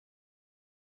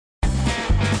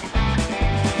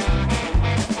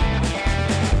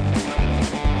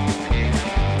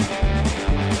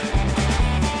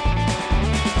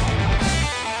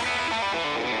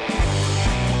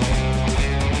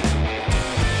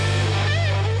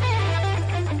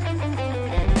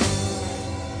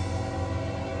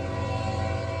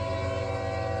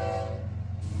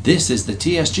This is the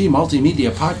TSG Multimedia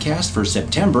podcast for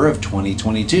September of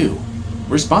 2022.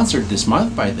 We're sponsored this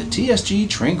month by the TSG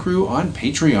Train Crew on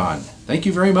Patreon. Thank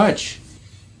you very much.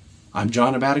 I'm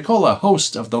John Abaticola,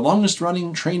 host of the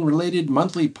longest-running train-related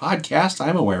monthly podcast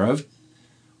I'm aware of.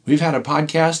 We've had a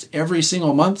podcast every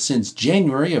single month since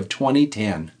January of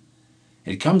 2010.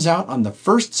 It comes out on the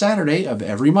first Saturday of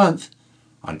every month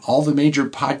on all the major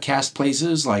podcast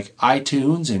places like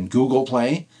iTunes and Google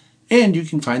Play, and you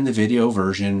can find the video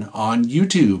version on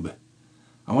YouTube.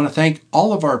 I want to thank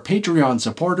all of our Patreon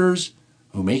supporters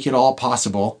who make it all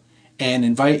possible, and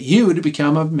invite you to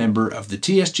become a member of the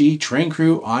TSG Train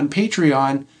Crew on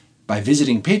Patreon by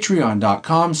visiting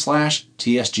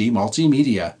patreon.com/TSG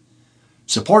Multimedia.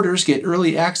 Supporters get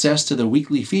early access to the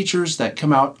weekly features that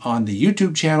come out on the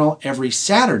YouTube channel every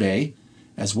Saturday,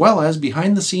 as well as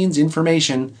behind-the-scenes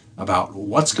information about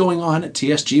what's going on at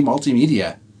TSG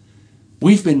Multimedia.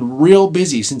 We've been real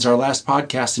busy since our last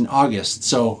podcast in August,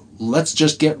 so let's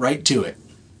just get right to it.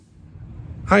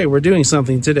 Hi, we're doing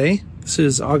something today. This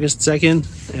is August 2nd,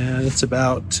 and it's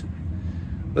about,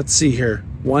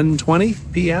 1:20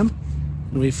 p.m.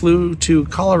 We flew to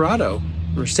Colorado.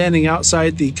 We're standing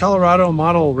outside the Colorado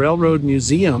Model Railroad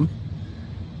Museum,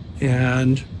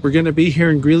 and we're going to be here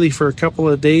in Greeley for a couple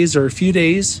of days or a few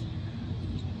days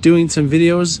doing some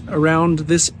videos around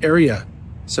this area.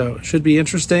 So it should be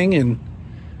interesting, and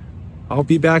I'll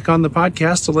be back on the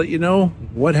podcast to let you know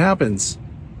what happens.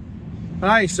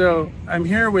 Hi, so I'm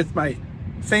here with my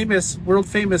world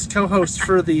famous co-host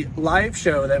for the live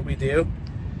show that we do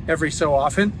every so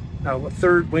often,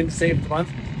 third Wednesday of the month,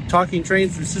 Talking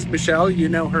Trains. This is Michelle. You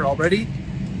know her already.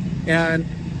 And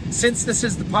since this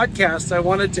is the podcast, I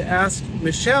wanted to ask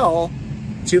Michelle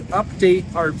to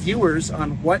update our viewers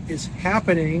on what is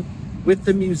happening with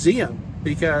the museum,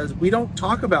 because we don't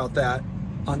talk about that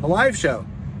on the live show.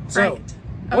 So, right.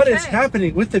 What is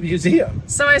happening with the museum?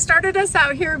 So I started us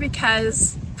out here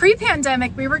because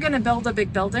pre-pandemic, we were going to build a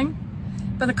big building,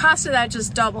 but the cost of that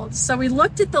just doubled. So we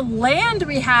looked at the land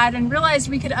we had and realized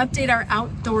we could update our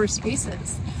outdoor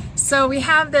spaces. So we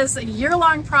have this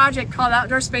year-long project called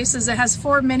Outdoor Spaces. It has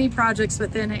 4 mini projects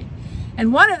within it.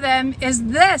 And one of them is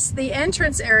the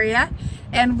entrance area.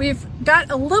 And we've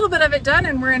got a little bit of it done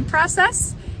and we're in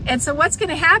process. And so what's going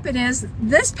to happen is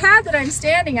this pad that I'm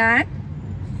standing on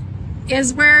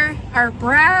is where our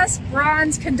bronze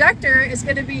conductor is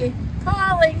going to be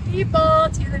calling people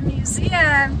to the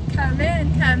museum. Come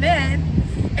in, come in.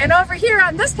 And over here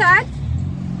on this pad,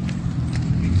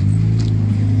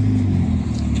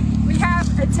 we have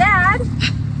a dad,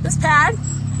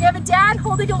 we have a dad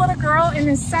holding a little girl and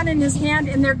his son in his hand,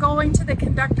 and they're going to the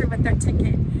conductor with their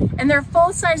ticket. And they're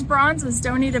full-size bronzes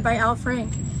donated by Al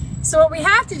Frank. So what we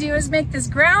have to do is make this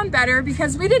ground better,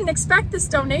 because we didn't expect this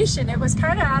donation. It was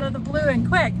kind of out of the blue and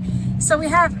quick. So we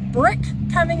have brick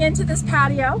coming into this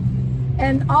patio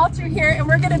and all through here, and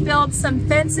we're going to build some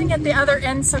fencing at the other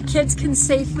end so kids can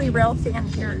safely rail fan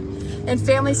here and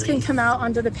families can come out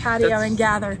onto the patio and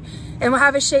gather. And we'll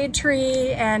have a shade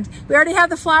tree, and we already have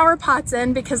the flower pots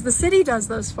in because the city does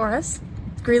those for us.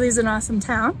 Greeley's an awesome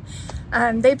town.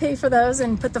 They pay for those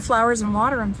and put the flowers and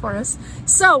water them for us.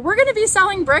 So we're going to be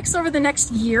selling bricks over the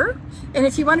next year. And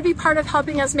if you want to be part of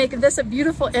helping us make this a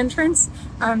beautiful entrance,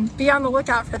 be on the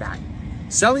lookout for that.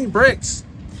 Selling bricks.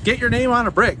 Get your name on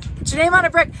a brick. Get your name on a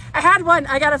brick. I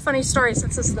got a funny story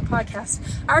since this is the podcast.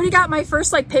 I already got my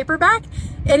first paperback,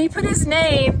 and he put his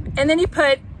name and then he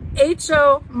put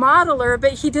H.O. Modeler,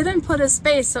 but he didn't put a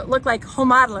space, so it looked like Home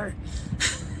Modeler.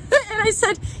 And I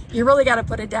said, you really got to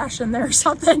put a dash in there or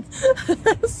something.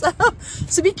 so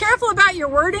be careful about your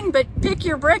wording, but pick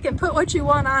your brick and put what you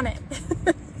want on it.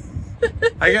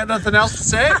 I got nothing else to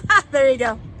say. There you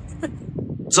go.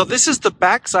 So this is the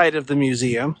backside of the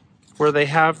museum where they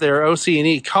have their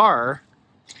OC&E car,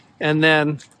 and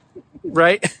then,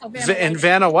 right, and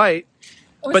Vanna White.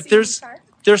 But there's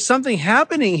something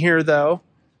happening here, though,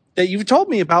 that you've told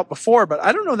me about before, but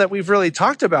I don't know that we've really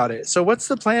talked about it. So what's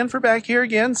the plan for back here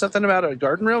again? Something about a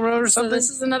garden railroad or something? So this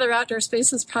is another outdoor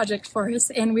spaces project for us,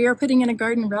 and we are putting in a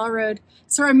garden railroad.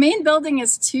 So our main building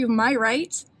is to my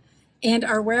right, and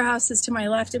our warehouse is to my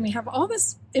left, and we have all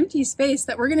this empty space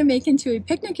that we're going to make into a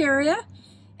picnic area,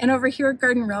 and over here a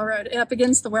garden railroad up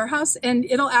against the warehouse, and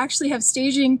it'll actually have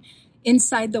staging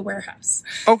inside the warehouse.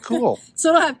 Oh, cool. So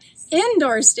it'll have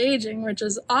indoor staging, which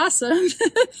is awesome,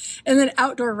 and then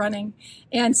outdoor running.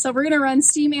 And so we're going to run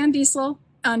steam and diesel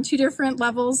on 2 different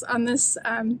levels on this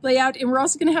layout. And we're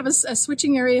also going to have a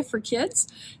switching area for kids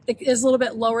that is a little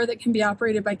bit lower that can be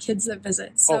operated by kids that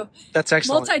visit. So that's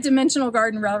excellent. Multi-dimensional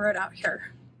garden railroad out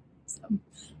here. So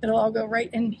it'll all go right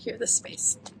in here, this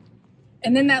space.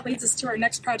 And then that leads us to our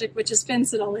next project, which is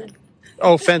fence it all in.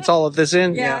 Oh, fence all of this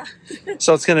in? Yeah.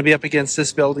 So it's going to be up against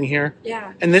this building here?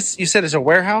 Yeah. And this, you said, is a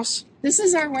warehouse? This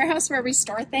is our warehouse where we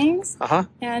store things. Uh-huh.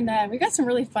 And we got some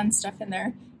really fun stuff in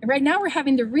there. And right now we're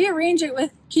having to rearrange it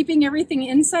with keeping everything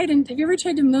inside. And have you ever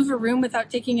tried to move a room without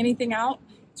taking anything out?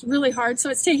 It's really hard. So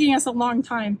it's taking us a long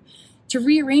time to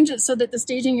rearrange it so that the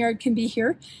staging yard can be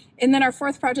here. And then our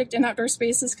fourth project in outdoor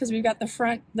spaces, because we've got the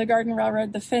front, the garden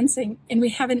railroad, the fencing, and we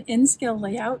have an in-scale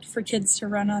layout for kids to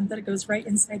run on that goes right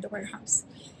inside the warehouse.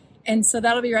 And so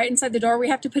that'll be right inside the door. We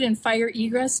have to put in fire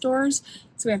egress doors.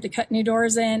 So we have to cut new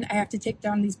doors in. I have to take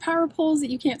down these power poles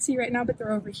that you can't see right now, but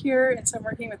they're over here. And so I'm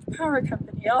working with the power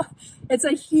company. It's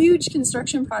a huge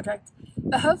construction project,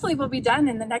 but hopefully we'll be done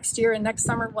in the next year, and next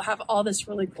summer we'll have all this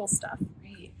really cool stuff.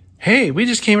 Hey, we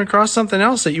just came across something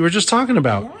else that you were just talking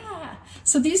about. Yeah.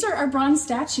 So these are our bronze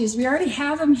statues. We already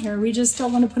have them here. We just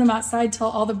don't want to put them outside till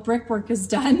all the brickwork is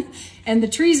done and the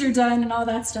trees are done and all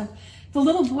that stuff. The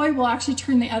little boy will actually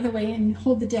turn the other way and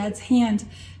hold the dad's hand.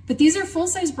 But these are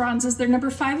full-size bronzes. They're number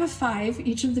 5 of 5,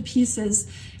 each of the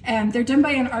pieces. They're done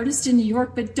by an artist in New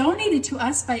York, but donated to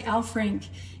us by Al Frank.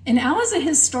 And Al is a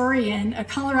historian, a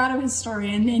Colorado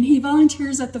historian, and he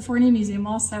volunteers at the Forney Museum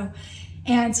also.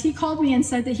 And he called me and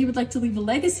said that he would like to leave a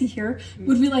legacy here.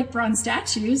 Would we like bronze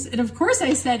statues? And of course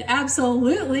I said,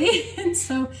 absolutely. And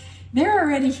so they're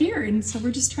already here. And so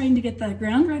we're just trying to get the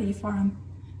ground ready for them.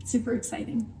 Super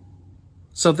exciting.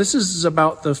 So this is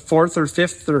about the 4th or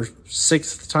 5th or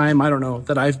 6th time, I don't know,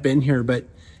 that I've been here. But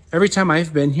every time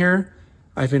I've been here,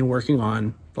 I've been working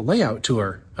on the layout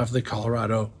tour of the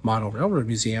Colorado Model Railroad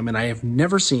Museum. And I have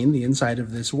never seen the inside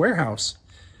of this warehouse.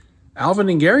 Alvin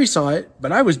and Gary saw it,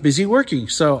 but I was busy working,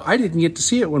 so I didn't get to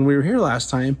see it when we were here last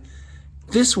time.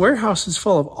 This warehouse is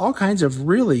full of all kinds of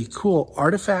really cool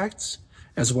artifacts,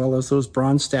 as well as those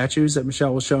bronze statues that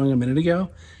Michelle was showing a minute ago.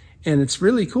 And it's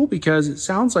really cool because it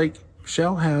sounds like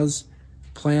Michelle has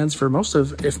plans for most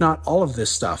of, if not all of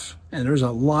this stuff. And there's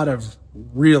a lot of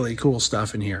really cool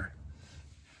stuff in here.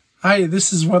 Hi,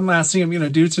 this is one last thing I'm going to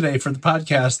do today for the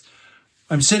podcast.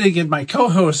 I'm sitting in my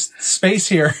co-host space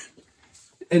here.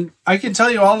 And I can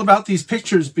tell you all about these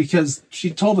pictures because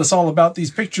she told us all about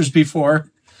these pictures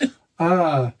before.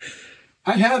 I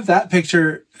have that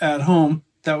picture at home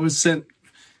that was sent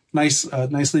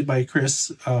nicely by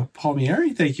Chris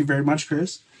Palmieri. Thank you very much,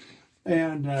 Chris.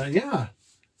 And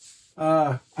I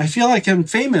feel like I'm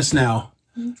famous now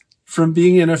from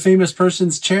being in a famous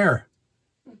person's chair.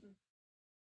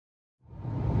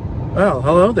 Well,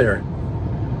 hello there.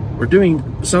 We're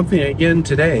doing something again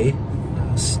today.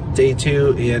 Day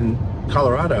 2 in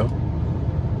Colorado,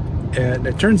 and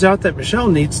it turns out that Michelle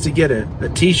needs to get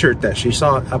a t-shirt that she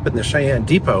saw up in the Cheyenne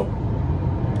Depot.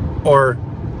 Or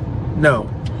no,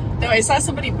 I saw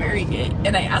somebody wearing it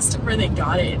and I asked them where they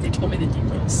got it and they told me the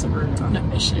depot. So we're on a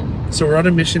mission. So we're on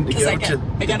a mission to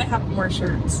I gotta have more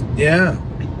shirts. Yeah,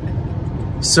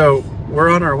 so we're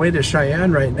on our way to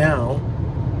Cheyenne right now,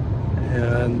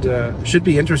 and should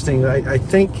be interesting. I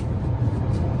think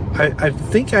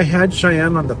I had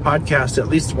Cheyenne on the podcast at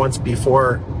least once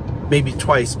before, maybe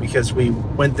twice, because we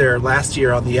went there last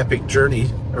year on the Epic Journey,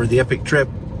 or the Epic Trip.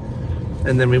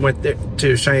 And then we went there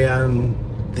to Cheyenne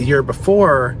the year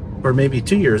before, or maybe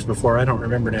 2 years before, I don't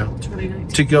remember now,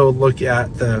 to go look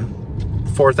at the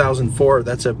 4004.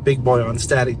 That's a big boy on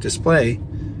static display,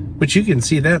 which you can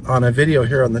see that on a video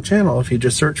here on the channel if you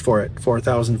just search for it,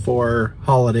 4004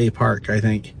 Holiday Park, I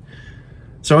think.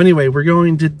 So anyway, we're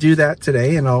going to do that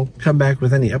today, and I'll come back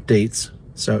with any updates.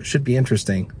 So it should be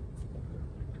interesting.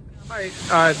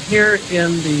 Hi, here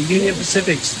in the Union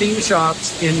Pacific Steam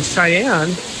Shops in Cheyenne,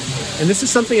 and this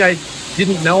is something I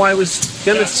didn't know I was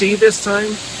going to see this time.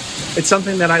 It's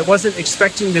something that I wasn't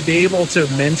expecting to be able to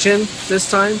mention this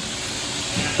time.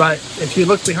 But if you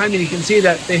look behind me, you can see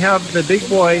that they have the big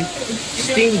boy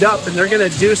steamed up, and they're going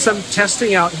to do some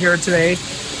testing out here today,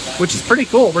 which is pretty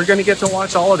cool. We're going to get to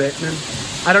watch all of it. And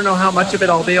I don't know how much of it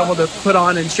I'll be able to put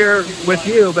on and share with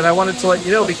you, but I wanted to let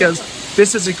you know because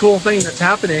this is a cool thing that's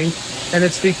happening, and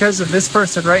it's because of this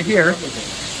person right here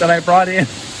that I brought in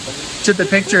to the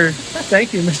picture.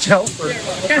 Thank you, Michelle,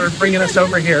 for bringing us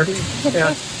over here.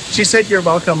 Yeah, she said you're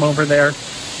welcome over there.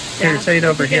 Here, say it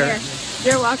over here.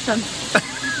 You're welcome.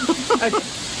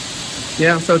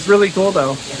 Yeah, so it's really cool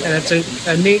though, and it's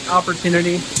a neat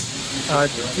opportunity,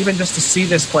 even just to see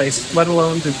this place, let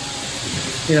alone to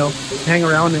hang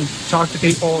around and talk to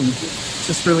people, and it's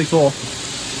just really cool.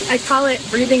 I call it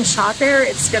breathing shop air.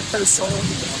 It's good for the soul.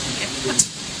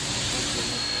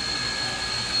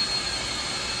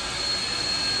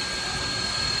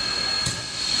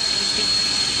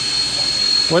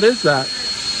 What is that?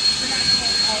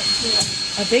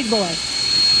 A big boy.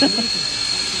 Isn't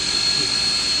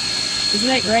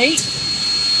that great? It's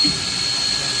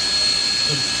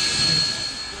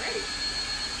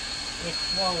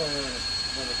smaller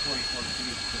than a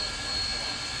 2014 still.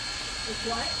 It's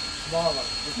what? Smaller.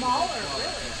 Smaller,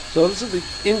 really? So this is the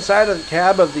inside of the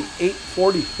cab of the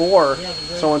 844.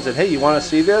 Someone said, hey, you want to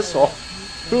see this? Well,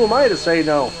 who am I to say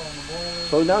no?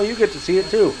 So now you get to see it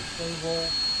too.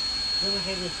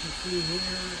 Everything that you see here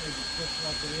is just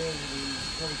like it is in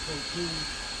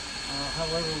 2014.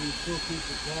 However, we still keep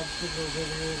the cab signals in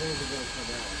here. Those are going to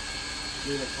come out.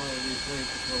 We'll probably replace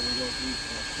it so we don't use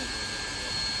that signal anymore.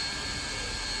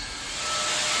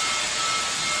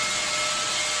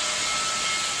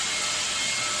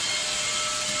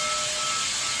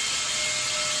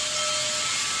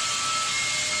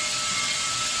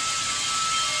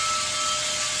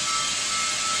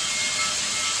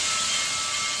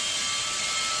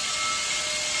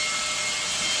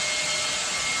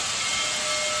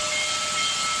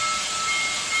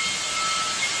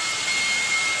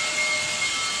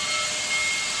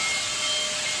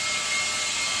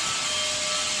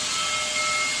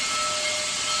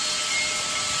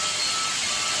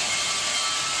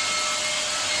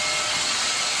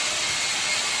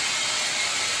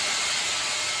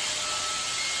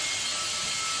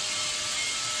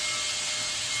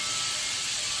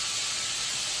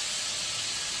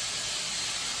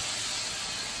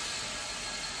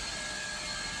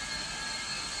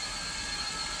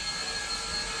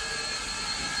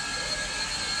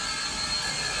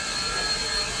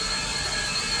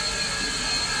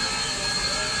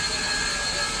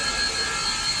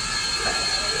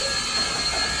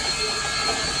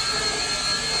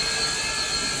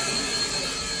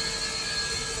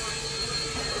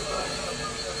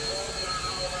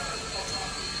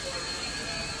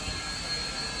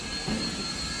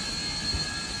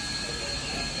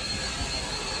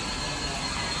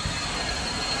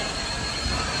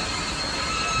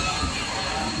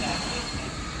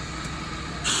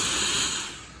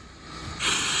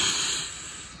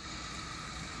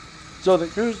 So the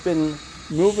crew's been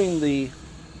moving the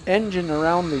engine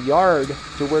around the yard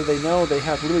to where they know they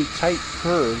have really tight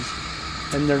curves,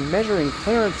 and they're measuring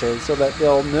clearances so that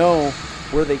they'll know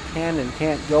where they can and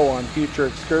can't go on future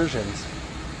excursions.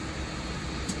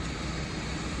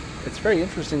 It's very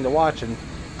interesting to watch and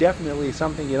definitely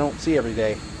something you don't see every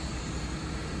day.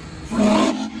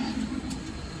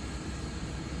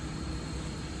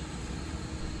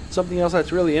 Something else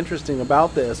that's really interesting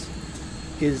about this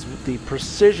is the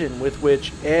precision with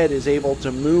which Ed is able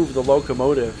to move the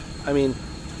locomotive. I mean,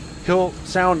 he'll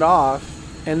sound off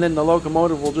and then the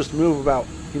locomotive will just move about,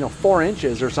 4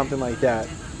 inches or something like that.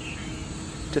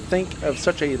 To think of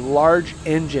such a large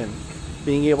engine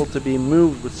being able to be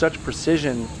moved with such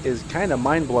precision is kind of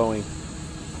mind-blowing.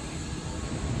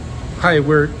 Hi,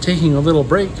 we're taking a little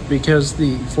break because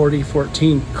the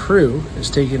 4014 crew is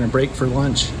taking a break for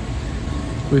lunch.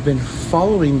 We've been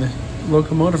following the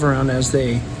locomotive around as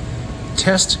they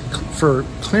test for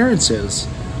clearances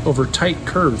over tight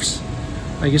curves.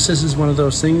 I guess this is one of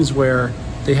those things where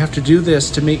they have to do this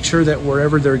to make sure that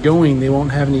wherever they're going they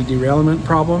won't have any derailment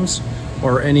problems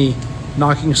or any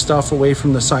knocking stuff away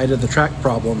from the side of the track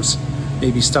problems.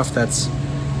 Maybe stuff that's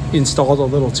installed a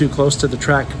little too close to the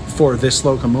track for this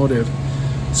locomotive.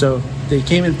 So they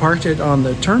came and parked it on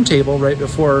the turntable right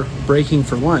before breaking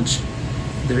for lunch.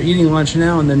 They're eating lunch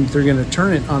now, and then they're going to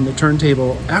turn it on the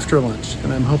turntable after lunch,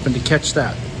 and I'm hoping to catch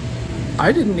that.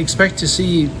 I didn't expect to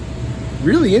see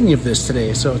really any of this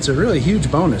today, so it's a really huge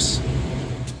bonus.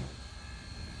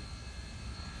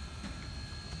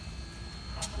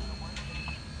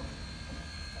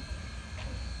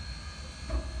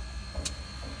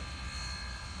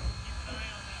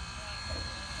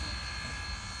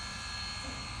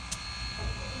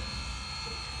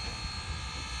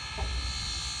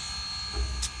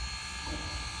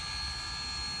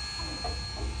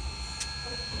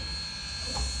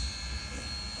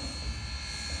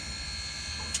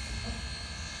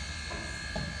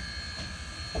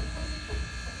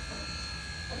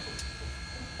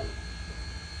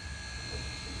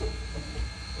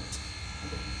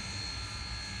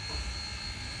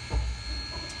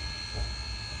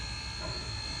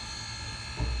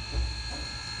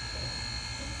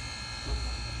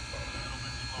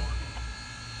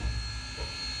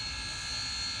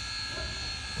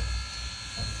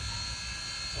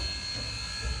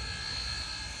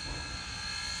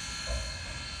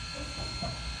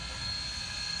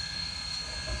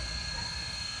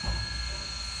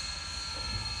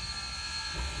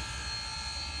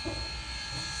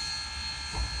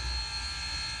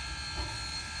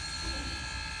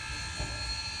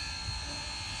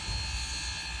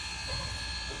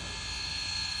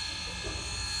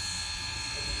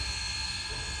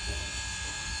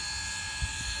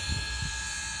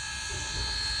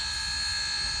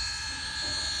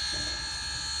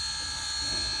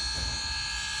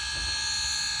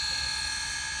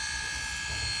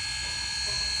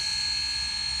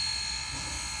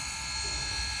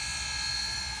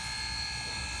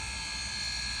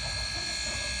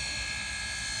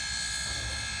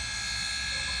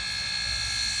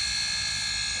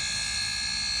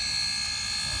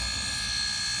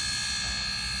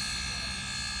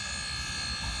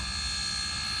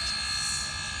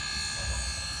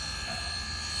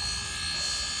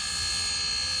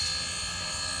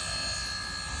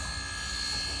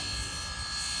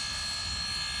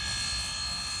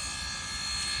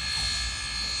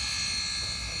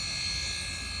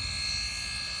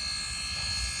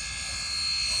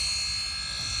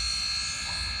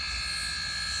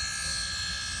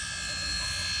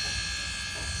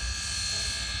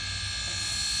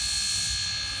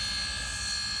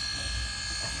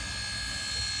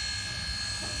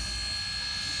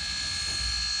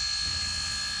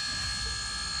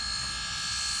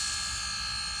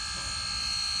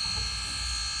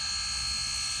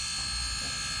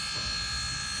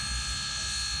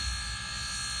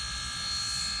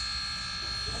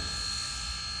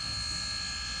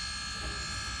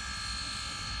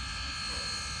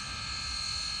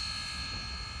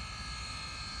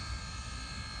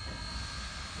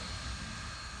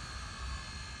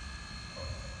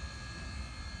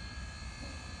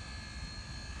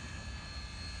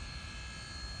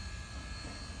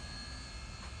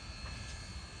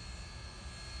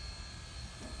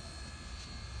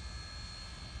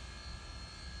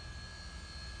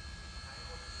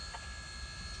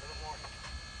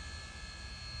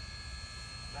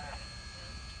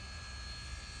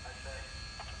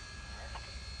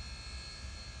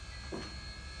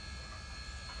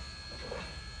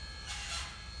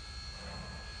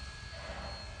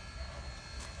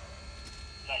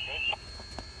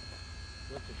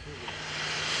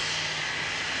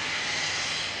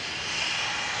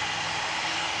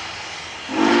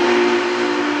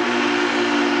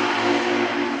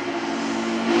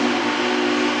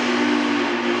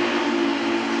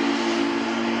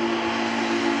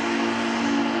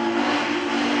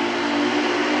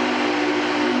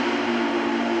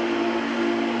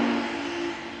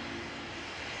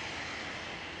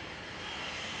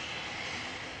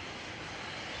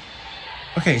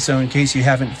 Okay, so in case you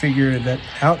haven't figured that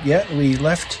out yet, we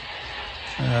left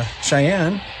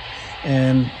Cheyenne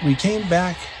and we came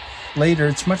back later.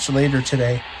 It's much later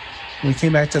today. We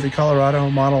came back to the Colorado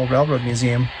Model Railroad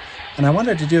Museum, and I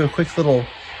wanted to do a quick little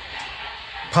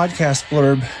podcast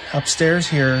blurb upstairs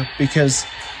here because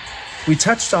we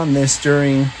touched on this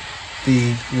during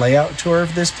the layout tour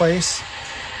of this place,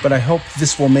 but I hope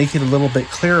this will make it a little bit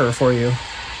clearer for you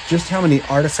just how many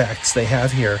artifacts they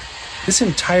have here. This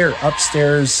entire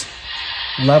upstairs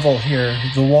level here,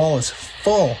 the wall is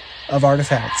full of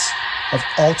artifacts of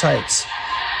all types.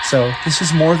 So this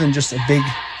is more than just a big,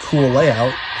 cool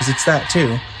layout, because it's that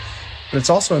too, but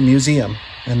it's also a museum,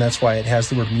 and that's why it has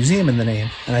the word museum in the name.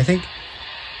 And I think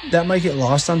that might get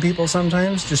lost on people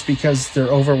sometimes just because they're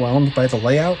overwhelmed by the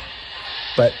layout,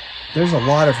 but there's a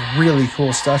lot of really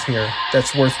cool stuff here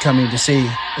that's worth coming to see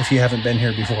if you haven't been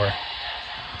here before.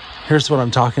 Here's what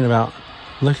I'm talking about.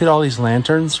 Look at all these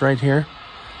lanterns right here,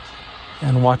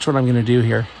 and watch what I'm going to do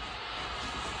here.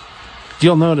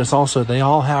 You'll notice also they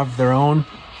all have their own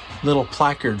little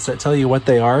placards that tell you what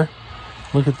they are.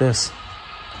 Look at this.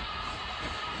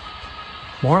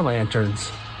 More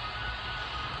lanterns.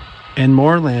 And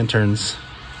more lanterns.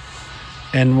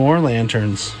 And more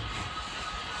lanterns.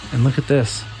 And look at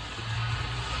this.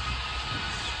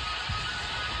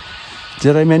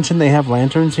 Did I mention they have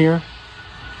lanterns here?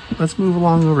 Let's move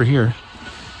along over here.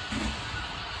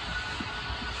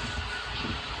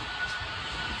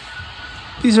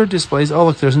 These are displays. Oh,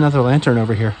 look, there's another lantern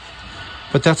over here.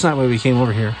 But that's not why we came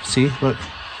over here. See, look,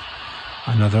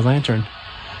 another lantern.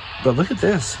 But look at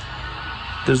this.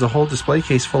 There's a whole display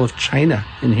case full of china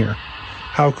in here.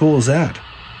 How cool is that?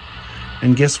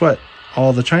 And guess what?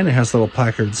 All the china has little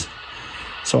placards.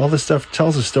 So all this stuff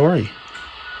tells a story.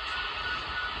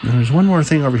 And there's one more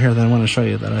thing over here that I want to show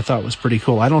you that I thought was pretty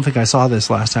cool. I don't think I saw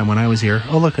this last time when I was here.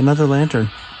 Oh, look, another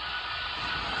lantern.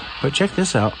 But check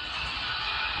this out.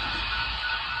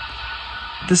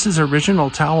 This is original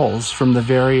towels from the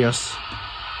various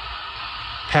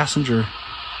passenger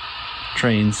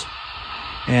trains.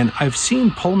 And I've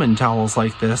seen Pullman towels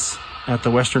like this at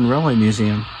the Western Railway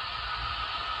Museum.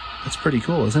 That's pretty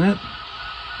cool, isn't it?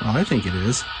 Well, I think it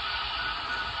is.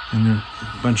 And they're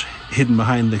a bunch hidden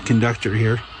behind the conductor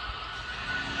here.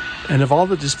 And of all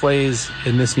the displays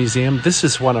in this museum, this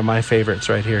is one of my favorites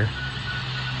right here.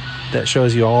 That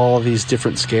shows you all of these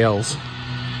different scales.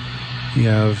 You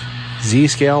have Z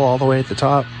scale all the way at the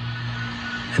top,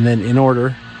 and then in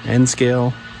order, N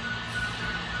scale,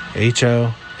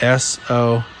 HO,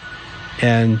 SO,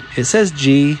 and it says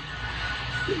G.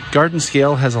 Garden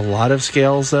scale has a lot of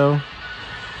scales though.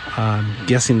 I'm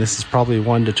guessing this is probably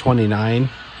 1 to 29.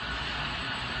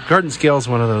 Garden scale is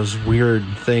one of those weird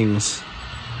things.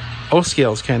 O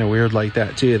scale is kind of weird like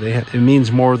that too. It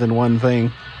means more than one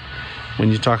thing.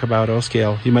 When you talk about O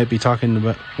scale, you might be talking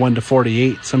about 1 to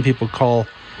 48. Some people call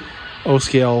O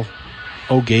scale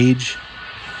O gauge,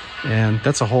 and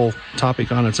that's a whole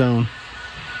topic on its own.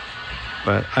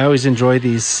 But I always enjoy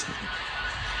these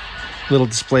little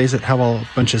displays that have a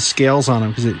bunch of scales on them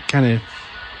because it kind of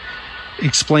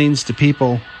explains to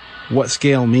people what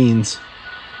scale means.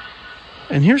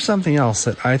 And here's something else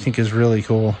that I think is really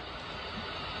cool.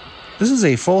 This is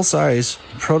a full-size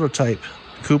prototype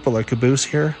cupola caboose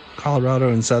here, Colorado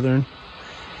and Southern.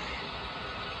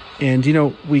 And, you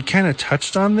know, we kind of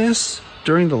touched on this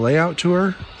during the layout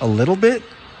tour a little bit,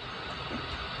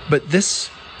 but this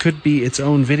could be its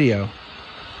own video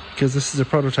because this is a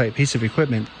prototype piece of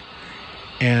equipment.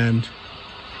 And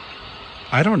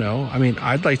I don't know. I mean,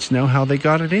 I'd like to know how they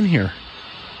got it in here.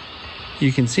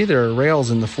 You can see there are rails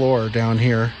in the floor down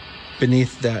here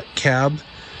beneath that cab,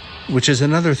 which is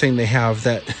another thing they have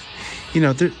that, you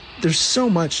know, there's so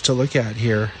much to look at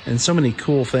here and so many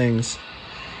cool things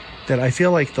that I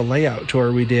feel like the layout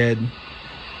tour we did,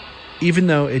 even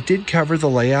though it did cover the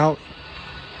layout,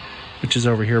 which is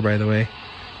over here, by the way,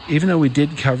 even though we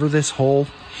did cover this whole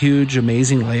huge,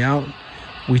 amazing layout,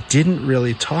 we didn't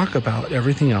really talk about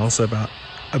everything else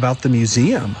about the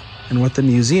museum and what the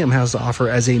museum has to offer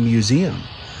as a museum.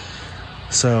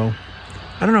 So,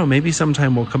 I don't know, maybe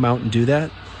sometime we'll come out and do that.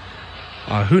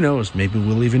 Who knows? Maybe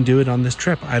we'll even do it on this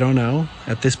trip. I don't know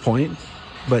at this point.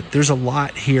 But there's a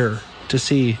lot here to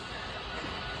see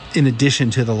in addition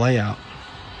to the layout.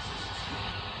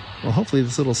 Well, hopefully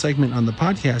this little segment on the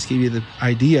podcast gave you the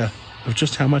idea of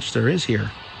just how much there is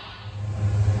here.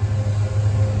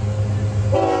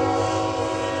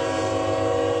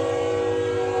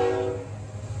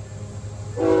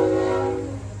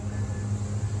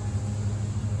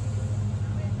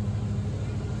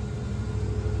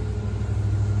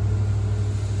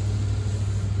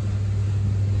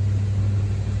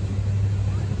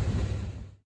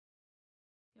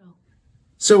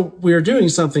 So we are doing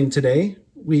something today.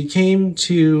 We came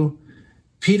to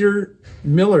Peter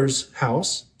Miller's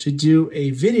house to do a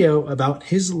video about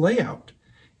his layout.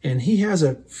 And he has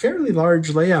a fairly large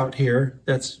layout here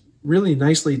that's really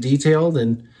nicely detailed,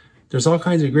 and there's all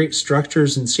kinds of great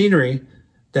structures and scenery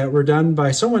that were done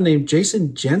by someone named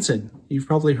Jason Jensen. You've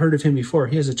probably heard of him before.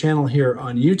 He has a channel here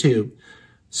on YouTube.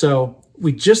 So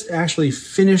we just actually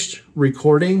finished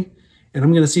recording, and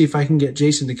I'm going to see if I can get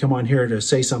Jason to come on here to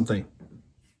say something.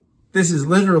 This is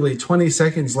literally 20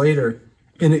 seconds later,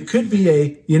 and it could be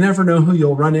a you never know who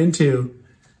you'll run into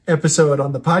episode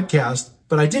on the podcast.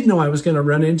 But I did know I was going to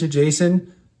run into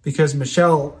Jason because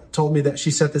Michelle told me that she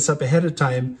set this up ahead of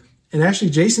time. And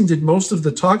actually, Jason did most of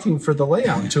the talking for the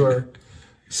layout tour.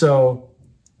 So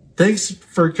thanks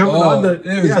for coming on the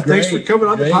thanks for coming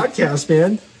on the podcast,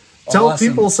 man. Tell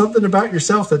people something about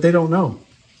yourself that they don't know.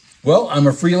 Well, I'm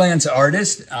a freelance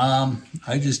artist.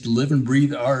 I just live and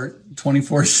breathe art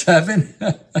 24/7.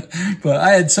 But I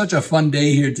had such a fun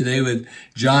day here today with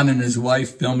John and his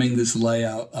wife filming this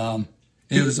layout.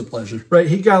 It was a pleasure. Right.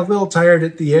 He got a little tired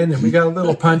at the end, and we got a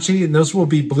little punchy, and those will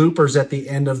be bloopers at the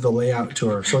end of the layout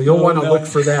tour. So you'll want to look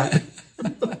for that.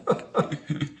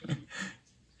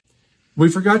 We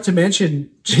forgot to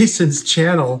mention Jason's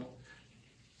channel,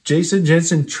 Jason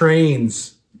Jensen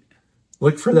Trains.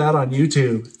 Look for that on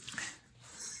YouTube.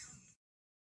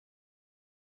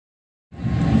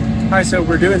 Hi, so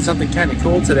we're doing something kind of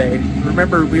cool today.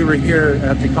 Remember, we were here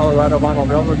at the Colorado Model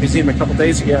Railroad Museum a couple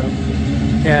days ago,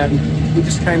 and we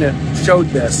just kind of showed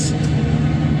this,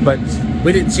 but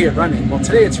we didn't see it running. Well,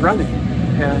 today it's running,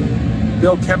 and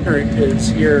Bill Kepner is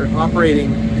here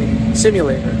operating a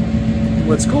simulator.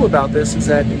 What's cool about this is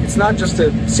that it's not just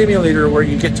a simulator where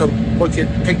you get to look at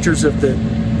pictures of the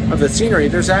scenery.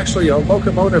 There's actually a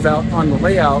locomotive out on the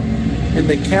layout, and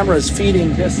the camera's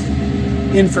feeding this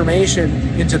information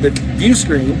into the view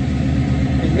screen,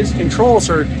 and his controls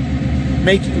are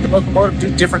making the locomotive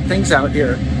do different things out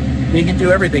here. And you can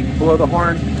do everything: blow the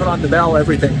horn, put on the bell,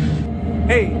 everything.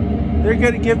 Hey, they're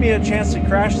going to give me a chance to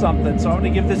crash something, so I'm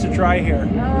going to give this a try here.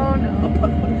 Oh, no.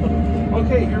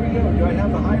 Okay, here we go. Do I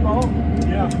have the high ball?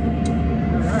 Yeah.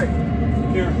 All right.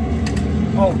 Here.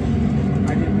 Oh,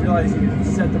 I didn't realize you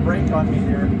set the brake on me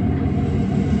here.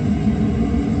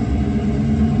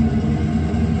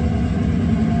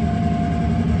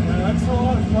 That's a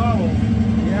lot of throttle.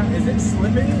 Yeah, is it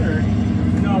slipping or?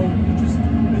 No, it's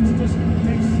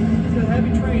a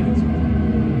heavy train. It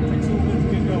takes a little bit to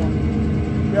get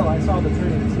going. Bill, I saw the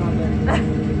train. It's not there.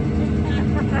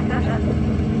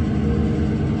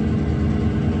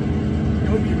 It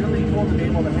would be really cool to be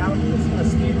able to have a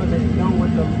speed limit, know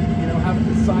what the, have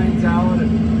the signs out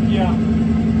and. Yeah.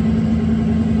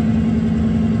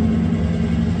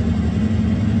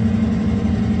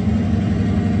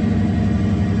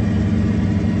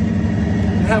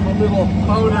 Have a little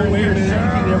motor here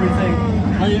and everything.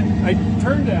 I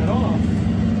turned that off.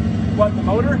 What, the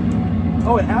motor?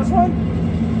 Oh, it has one?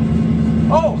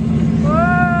 Oh!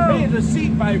 Whoa. Hey, the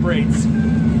seat vibrates.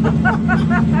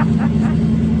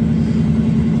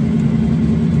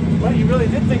 Well, you really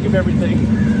did think of everything.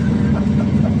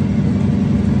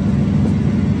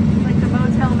 Like the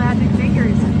Motel Magic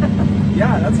Fingers.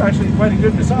 Yeah, that's actually quite a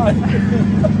good massage.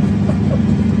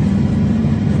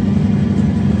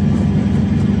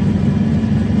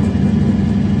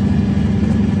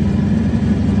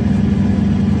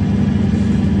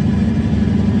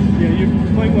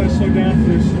 Slow down for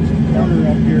this corner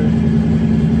up here.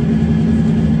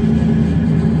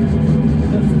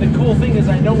 The cool thing is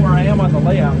I know where I am on the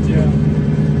layout too. Yeah.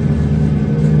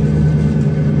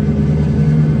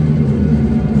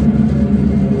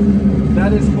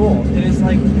 That is cool. It is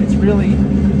like, it's really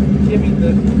giving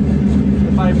the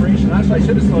vibration. Actually, I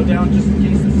should have slowed down just in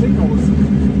case the signal was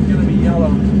going to be yellow.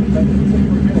 But it looks like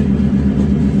we're good.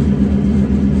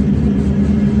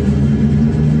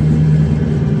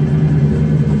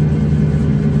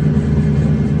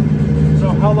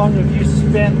 How long have you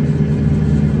spent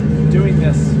doing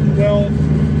this? Well,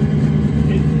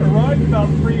 it arrived about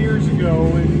 3 years ago,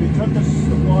 and it took us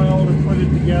a while to put it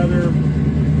together.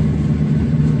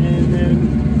 And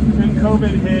then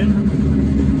COVID hit,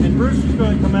 And Bruce was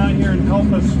going to come out here and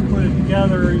help us put it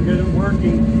together and get it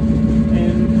working.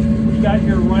 And he got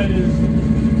here right as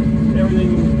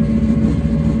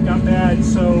everything got bad,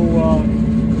 so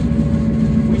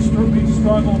we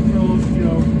struggled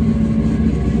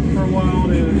for a while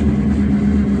to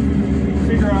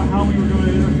figure out how we were going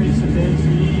to interface it to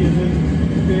NCE, and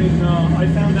then I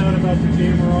found out about the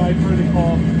JMRI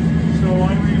protocol, so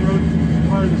I rewrote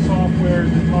part of the software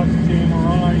to talk to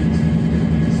JMRI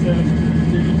instead of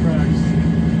Digitrax.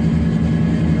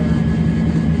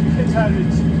 And it's had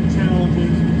its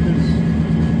challenges because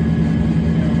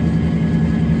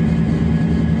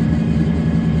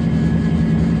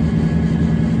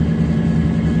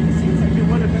it seems like it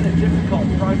would have been a difficult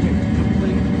project to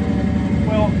complete.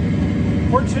 Well,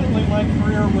 fortunately, my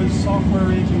career was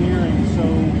software engineering, so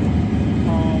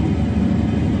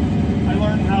I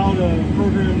learned how to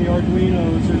program the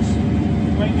Arduinos.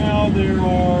 Right now there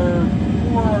are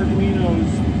 4 Arduinos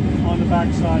on the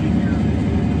back side of here,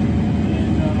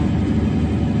 and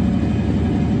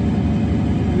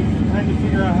we've had to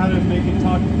figure out how to make it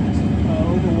talk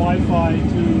over Wi-Fi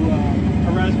to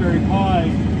a Raspberry Pi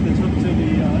that's hooked to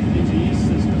the NGE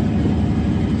system.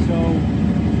 So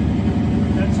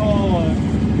that's all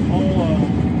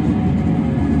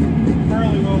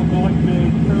fairly well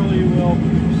documented, fairly well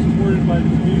supported by the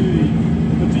community.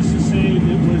 But just the same,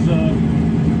 it was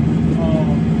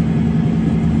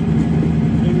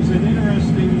an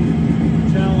interesting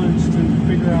challenge to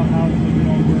figure out how to make it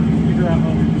all work, figure out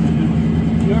how we're going to do it.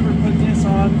 Do you ever put this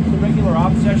on the regular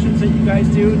op sessions that you guys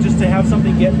do, just to have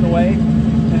something get in the way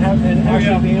and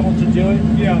actually be able to do it?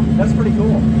 Yeah, That's pretty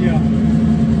cool. yeah.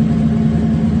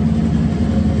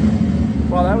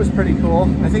 Well, that was pretty cool.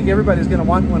 I think everybody's going to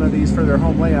want one of these for their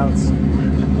home layouts.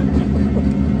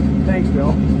 Thanks,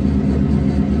 Bill.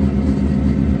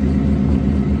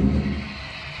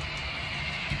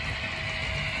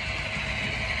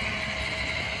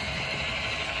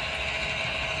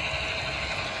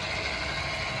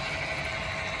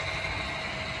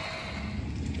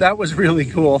 That was really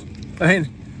cool. I mean,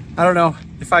 I don't know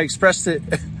if I expressed it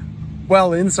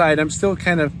well inside. I'm still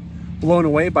kind of blown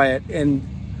away by it. And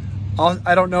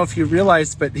I don't know if you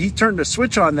realized, but he turned a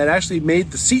switch on that actually made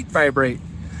the seat vibrate.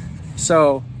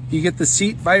 So you get the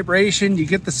seat vibration, you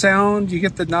get the sound, you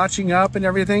get the notching up and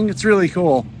everything. It's really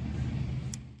cool.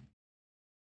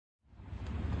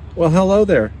 Well, hello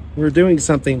there. We're doing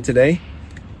something today.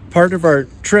 Part of our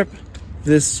trip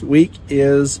this week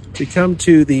is to come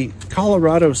to the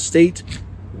Colorado State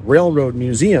Railroad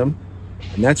Museum,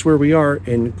 and that's where we are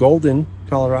in Golden,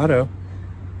 Colorado,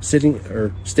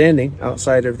 standing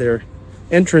outside of their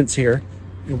entrance here.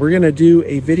 And we're going to do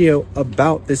a video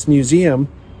about this museum,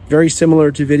 very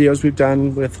similar to videos we've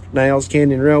done with Niles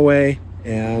Canyon Railway,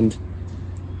 and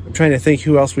I'm trying to think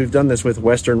who else we've done this with.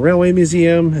 Western Railway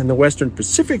Museum and the Western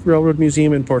Pacific Railroad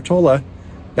Museum in Portola.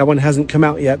 That one hasn't come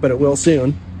out yet, but it will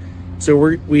soon. So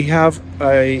we have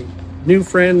a new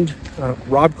friend,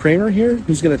 Rob Kramer here,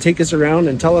 who's going to take us around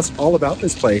and tell us all about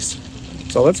this place.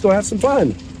 So let's go have some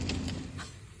fun.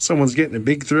 Someone's getting a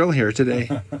big thrill here today.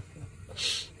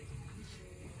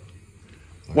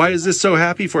 Why is this so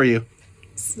happy for you?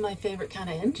 This is my favorite kind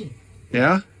of engine.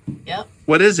 Yeah? Yep.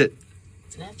 What is it?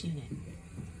 It's an F unit.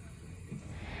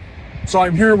 So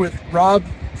I'm here with Rob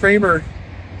Kramer,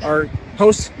 our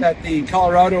host at the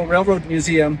Colorado Railroad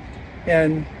Museum.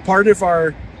 And part of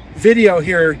our video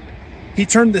here, he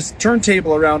turned this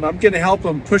turntable around. I'm going to help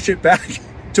him push it back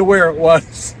to where it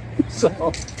was. So,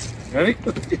 ready?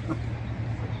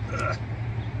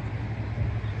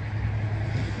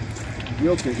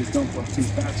 Real big is don't go too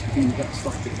fast. You got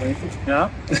stuck it, right? Yeah.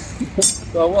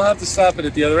 Well, we'll have to stop it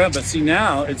at the other end. But see,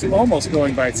 now it's almost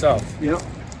going by itself. Yeah.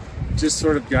 Just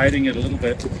sort of guiding it a little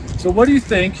bit. So what do you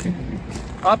think,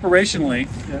 operationally,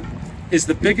 is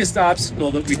the biggest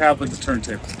obstacle that we have with the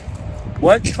turntable?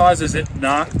 What causes it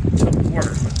not to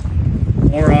work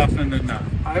more often than not?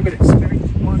 I would expect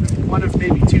one of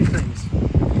maybe two things.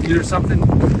 Either something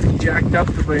jacked up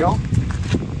the rail,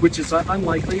 which is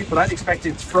unlikely, but I'd expect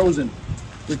it's frozen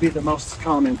would be the most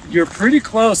common. You're pretty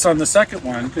close on the second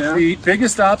one. Yeah. The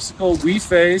biggest obstacle we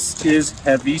face is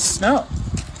heavy snow,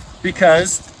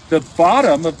 because the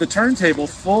bottom of the turntable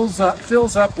fills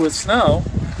up with snow,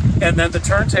 and then the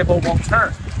turntable won't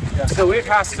turn. Yeah. So it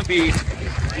has to be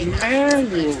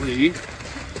manually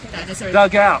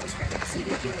dug out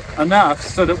enough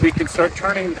so that we can start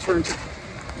turning the turntable.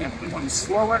 And we want to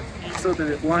slow it so that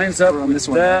it lines up on with this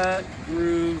one. that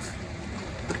groove.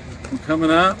 I'm coming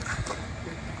up.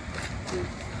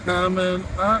 Coming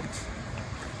up.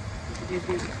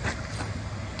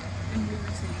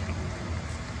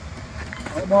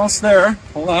 Almost there.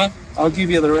 Hold on. I'll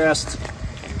give you the rest.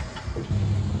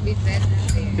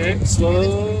 Okay, slow.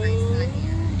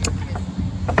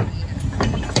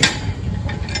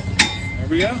 There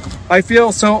we go. I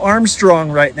feel so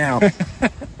Armstrong right now.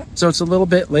 So it's a little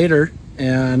bit later,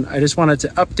 and I just wanted to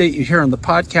update you here on the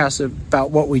podcast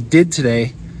about what we did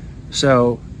today.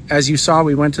 So as you saw,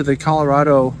 we went to the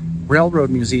Colorado Railroad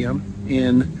Museum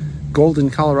in Golden,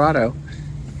 Colorado,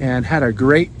 and had a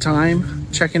great time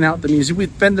checking out the museum.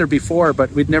 We'd been there before,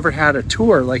 but we'd never had a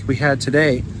tour like we had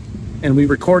today. And we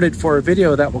recorded for a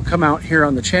video that will come out here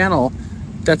on the channel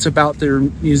that's about their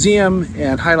museum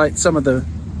and highlight some of the,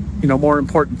 more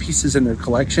important pieces in their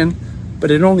collection. But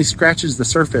it only scratches the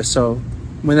surface. So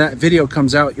when that video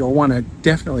comes out, you'll want to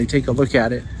definitely take a look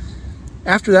at it.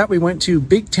 After that, we went to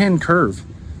Big Ten Curve.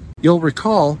 You'll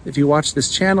recall, if you watch this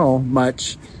channel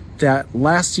much, that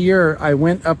last year I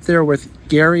went up there with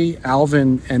Gary,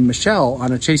 Alvin, and Michelle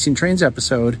on a Chasing Trains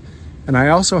episode. And I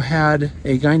also had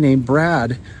a guy named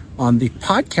Brad on the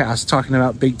podcast talking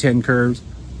about Big Ten Curves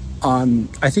on,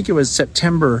 I think it was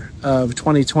September of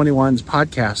 2021's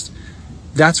podcast.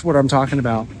 That's what I'm talking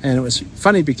about. And it was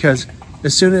funny because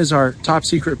as soon as our top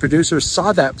secret producer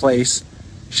saw that place,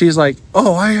 she's like,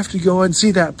 oh, I have to go and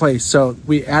see that place. So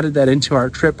we added that into our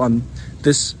trip on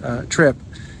this trip.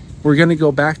 We're going to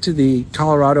go back to the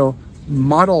Colorado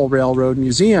Model Railroad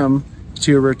Museum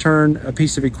to return a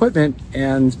piece of equipment.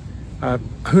 And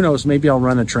who knows, maybe I'll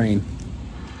run a train.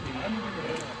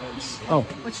 Oh.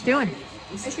 What you doing?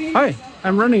 Hi,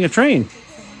 I'm running a train.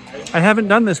 I haven't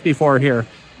done this before here.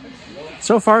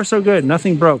 So far, so good.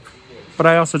 Nothing broke. But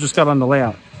I also just got on the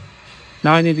layout.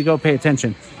 Now I need to go pay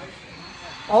attention.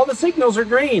 All the signals are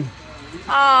green.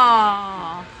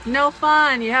 Oh, no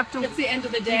fun. You have to. It's the end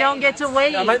of the day. You don't get to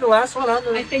wait. Am I the last one on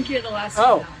the... I think you're the last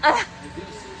Oh. one.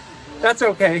 That's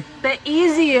okay. The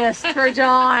easiest for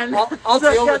John. I'll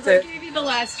deal with I it. gave you the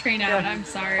last train out. I'm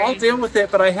sorry. I'll deal with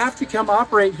it, but I have to come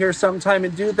operate here sometime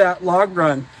and do that log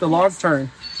run, the log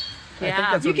turn. I think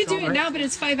Yeah. that's You what could it's do called, it right? now, but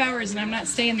it's 5 hours, and I'm not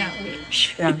staying that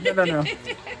late. Yeah, no.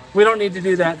 We don't need to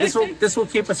do that. This will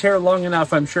keep us here long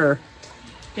enough, I'm sure.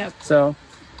 Yep. So,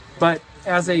 but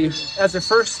as a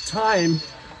first time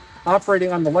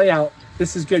operating on the layout,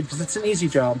 this is good because it's an easy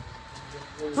job.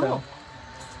 So,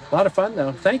 a lot of fun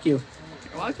though. Thank you.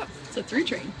 You're welcome. It's a 3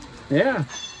 train. Yeah.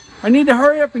 I need to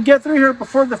hurry up and get through here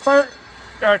before the fire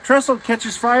trestle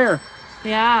catches fire.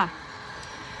 Yeah.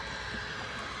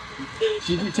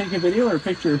 Did you take a video or a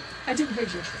picture? I took a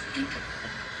picture.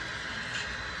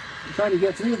 I'm trying to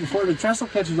get through before the trestle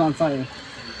catches on fire.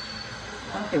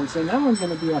 Okay, so now I'm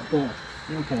going to be up there.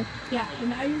 Okay. Yeah, and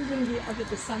now you're going to be up at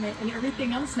the summit, and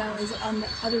everything else now is on the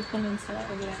other peninsula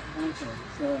over there. Okay,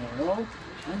 so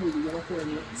I need to get up there.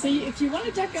 So if you want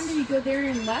to duck under, you go there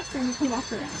and left, and you can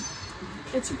walk around.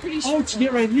 It's a pretty short. Oh, to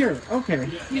get right here. Okay.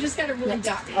 You just got to really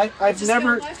duck. I've Just go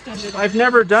never left under there. I've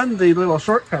never done the little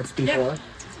shortcuts before. Yeah.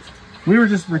 We were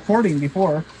just recording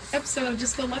before. Yep, so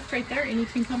just go left right there, and you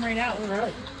can come right out. All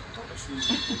right.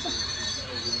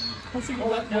 That's a good Oh,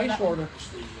 one. that's No, way that- shorter.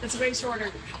 That's way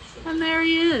shorter. And there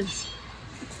he is.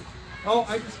 Oh,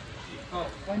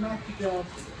 I knocked the.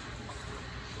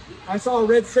 I saw a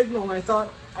red signal and I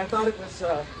thought it was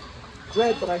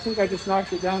red, but I think I just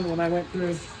knocked it down when I went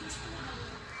through.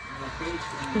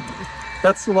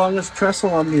 That's the longest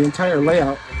trestle on the entire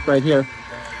layout right here.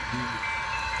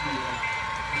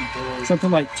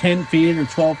 Something like 10 feet or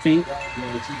 12 feet.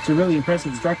 It's a really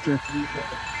impressive structure.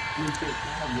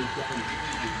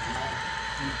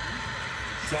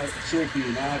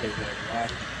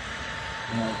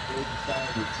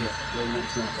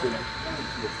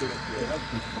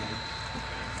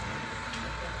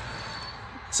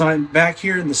 So I'm back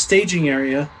here in the staging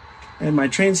area, and my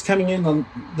train's coming in on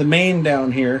the main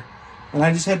down here, and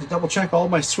I just had to double check all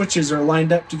my switches are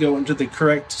lined up to go into the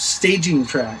correct staging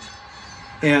track.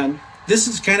 And this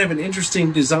is kind of an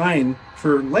interesting design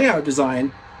for layout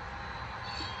design.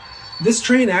 This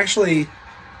train actually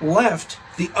left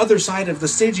the other side of the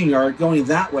staging yard going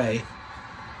that way,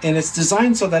 and it's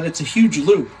designed so that it's a huge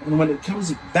loop, and when it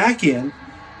comes back in,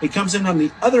 it comes in on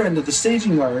the other end of the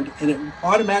staging yard, and it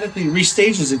automatically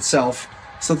restages itself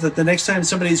so that the next time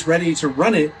somebody's ready to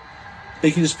run it, they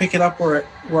can just pick it up where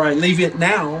I leave it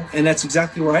now, and that's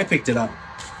exactly where I picked it up.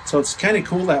 So it's kind of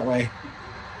cool that way.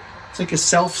 It's like a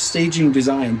self-staging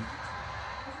design.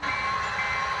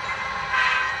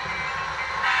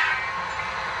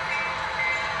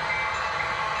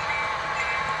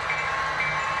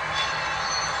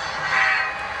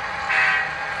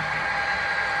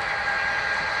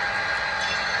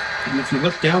 And if you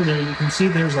look down there, you can see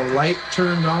there's a light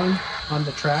turned on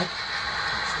the track.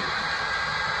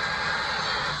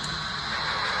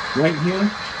 Right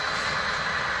here.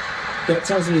 that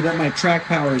tells me that my track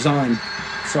power is on.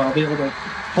 So I'll be able to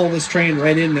pull this train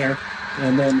right in there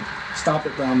and then stop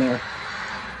it down there.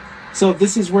 So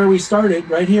this is where we started,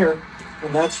 right here.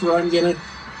 And that's where I'm going to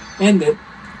end it.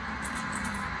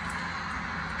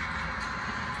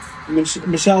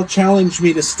 Michelle challenged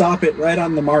me to stop it right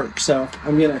on the mark. So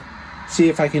I'm going to see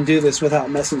if I can do this without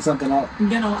messing something up. I'm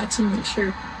going to watch and make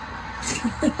sure.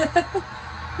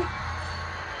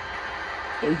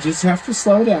 You just have to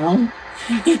slow down.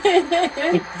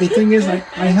 The thing is, I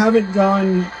haven't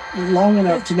gone long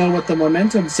enough to know what the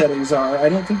momentum settings are. I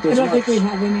don't think there's I don't think we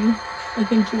have any. I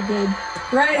think you're good.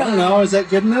 Right I don't know. Is that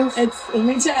good enough? Let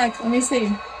me check. Let me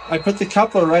see. I put the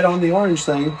coupler right on the orange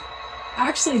thing.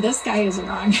 Actually, this guy is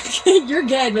wrong. You're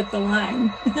good with the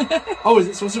line. Oh, is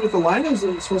it supposed to be with the line or is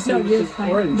it supposed to be with the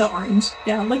orange? The orange.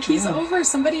 Yeah, look, he's over.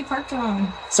 Somebody parked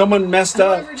wrong. Someone messed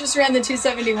up. Whoever just ran the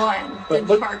 271 but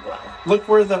didn't park well. Look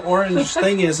where the orange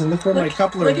thing is and look where my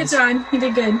coupler is. Look at John. He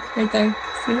did good right there.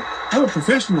 See? I'm a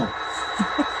professional.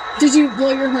 Did you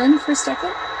blow your horn for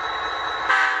stuck-up?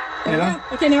 Yeah.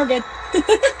 Okay, now we're good.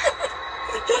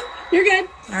 You're good.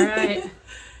 All right.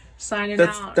 Signing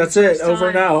out. That's it. Over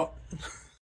and out.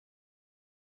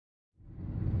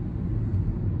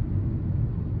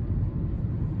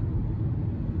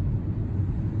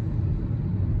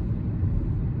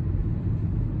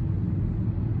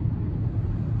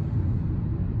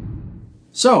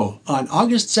 So, on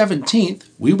August 17th,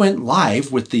 we went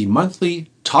live with the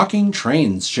monthly Talking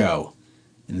Trains show.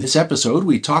 In this episode,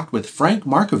 we talked with Frank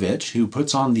Markovich, who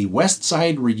puts on the West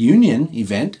Side Reunion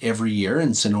event every year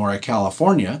in Sonora,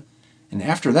 California. And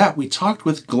after that, we talked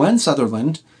with Glenn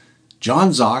Sutherland, John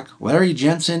Zock, Larry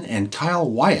Jensen, and Kyle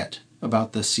Wyatt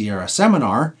about the Sierra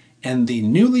Seminar and the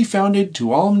newly founded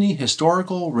Tuolumne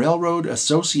Historical Railroad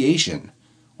Association,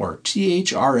 or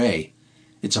THRA.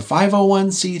 It's a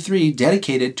 501c3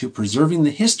 dedicated to preserving the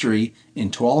history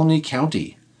in Tuolumne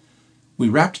County. We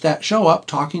wrapped that show up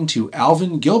talking to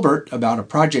Alvin Gilbert about a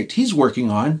project he's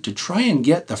working on to try and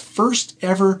get the first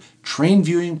ever train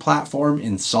viewing platform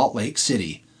in Salt Lake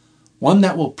City. One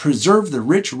that will preserve the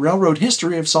rich railroad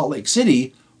history of Salt Lake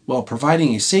City while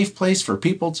providing a safe place for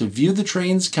people to view the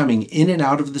trains coming in and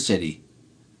out of the city.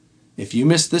 If you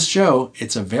missed this show,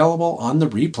 it's available on the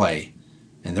replay.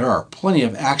 And there are plenty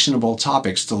of actionable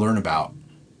topics to learn about.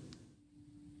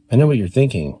 I know what you're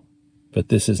thinking, but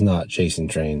this is not Chasing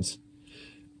Trains.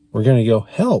 We're going to go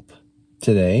help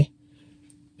today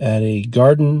at a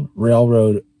Garden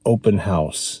Railroad open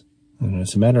house. And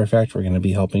as a matter of fact, we're going to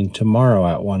be helping tomorrow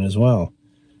at one as well.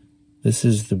 This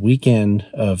is the weekend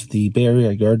of the Bay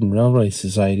Area Garden Railway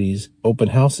Society's open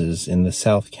houses in the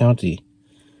South County.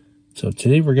 So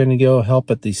today we're going to go help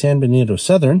at the San Benito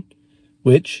Southern,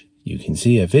 which you can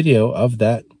see a video of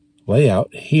that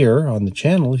layout here on the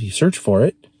channel if you search for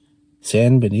it,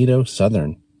 San Benito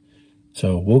Southern.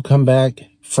 So we'll come back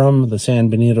from the San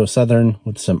Benito Southern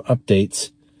with some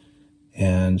updates,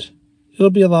 and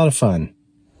it'll be a lot of fun.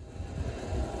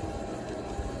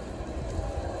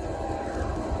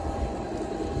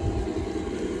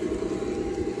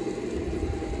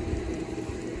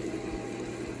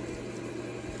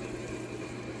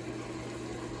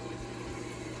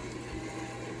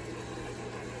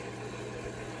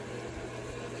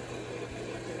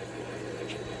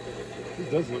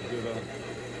 Does look good.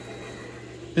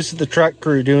 This is the truck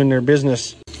crew doing their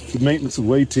business. The maintenance of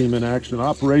way team in action.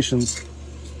 Operations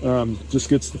just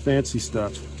gets the fancy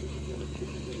stuff.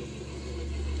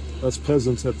 Us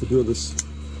peasants have to do this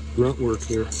grunt work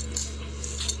here.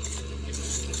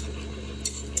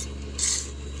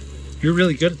 You're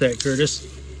really good at that, Curtis.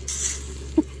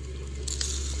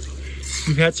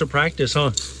 You've had some practice,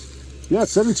 huh? Yeah,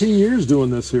 17 years doing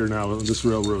this here now on this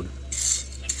railroad.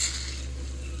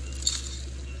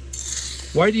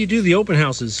 Why do you do the open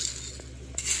houses?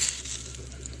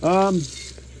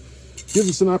 Gives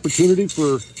us an opportunity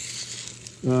for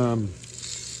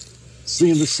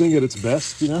seeing this thing at its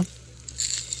best, you know?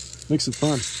 Makes it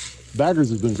fun. Baggers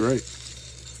has been great.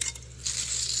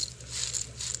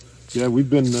 Yeah, we've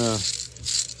been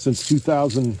since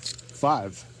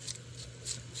 2005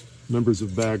 members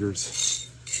of Baggers.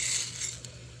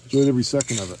 Enjoyed every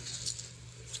second of it.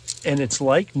 And it's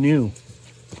like new.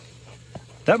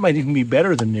 That might even be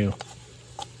better than new.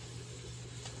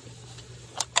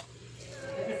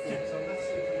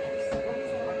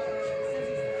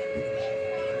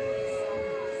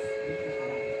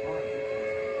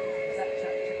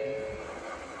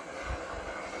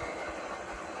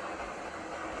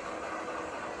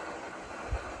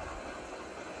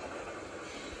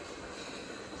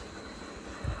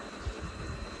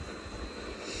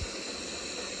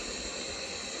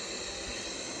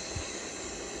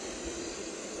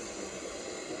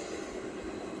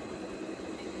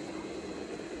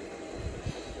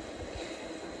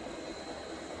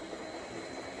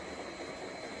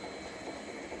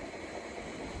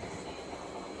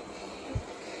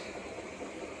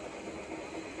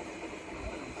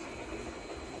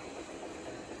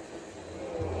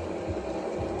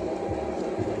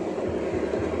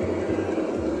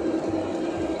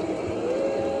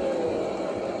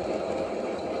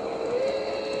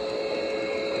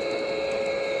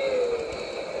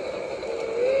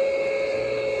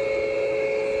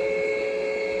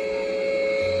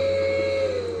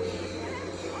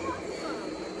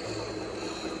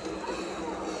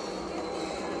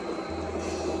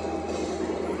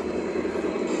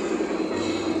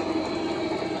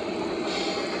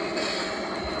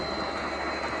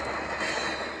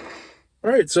 All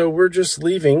right, so we're just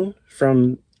leaving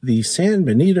from the San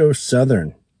Benito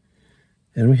Southern,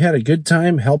 and we had a good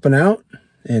time helping out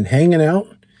and hanging out.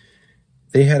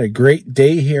 They had a great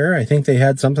day here. I think they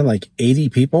had something like 80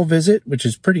 people visit, which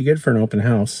is pretty good for an open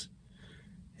house.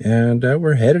 And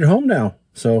we're headed home now.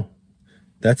 So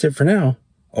that's it for now.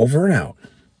 Over and out.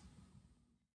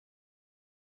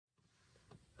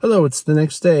 Hello, it's the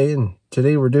next day, and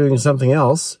today we're doing something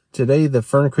else. Today, the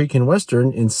Fern Creek and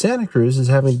Western in Santa Cruz is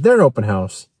having their open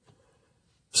house.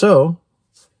 So,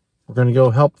 we're going to go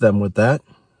help them with that.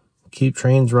 Keep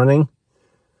trains running.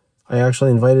 I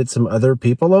actually invited some other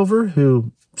people over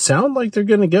who sound like they're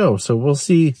going to go. So, we'll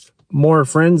see more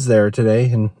friends there today.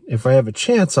 And if I have a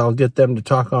chance, I'll get them to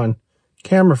talk on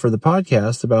camera for the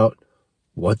podcast about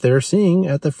what they're seeing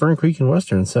at the Fern Creek and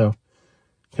Western. So,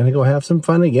 going to go have some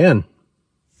fun again.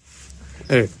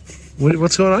 Hey,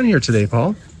 What's going on here today,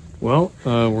 Paul? well,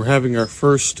 we're having our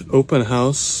first open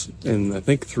house in, I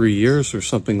think, 3 years or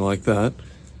something like that.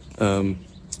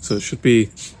 So it should be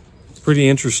pretty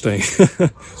interesting.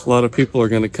 A lot of people are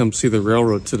going to come see the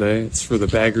railroad today. It's for the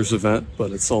Baggers event,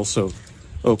 but it's also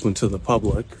open to the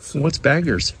public. So What's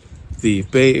Baggers? the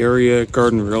Bay Area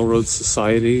Garden Railroad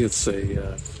Society. It's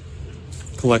a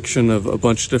collection of a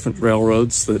bunch of different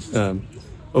railroads that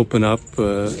open up,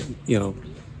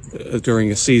 during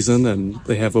a season, and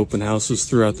they have open houses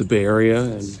throughout the Bay Area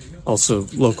and also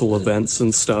local events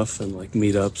and stuff and like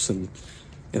meetups and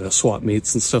swap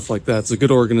meets and stuff like that. It's a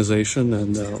good organization,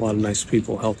 and a lot of nice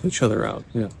people help each other out.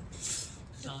 Yeah.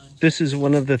 This is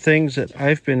one of the things that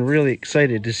I've been really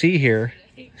excited to see here.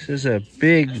 This is a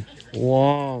big,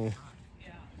 long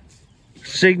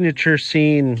signature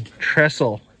scene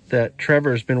trestle that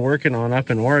Trevor's been working on up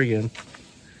in Oregon.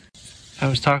 I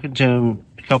was talking to him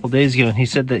a couple days ago, and he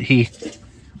said that he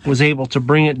was able to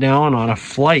bring it down on a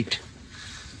flight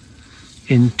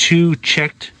in 2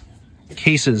 checked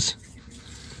cases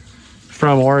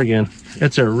from Oregon.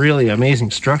 It's a really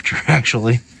amazing structure,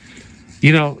 actually.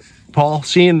 You know, Paul,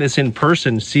 seeing this in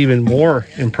person is even more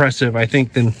impressive, I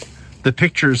think, than the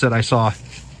pictures that I saw.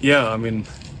 Yeah, I mean,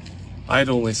 I'd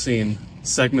only seen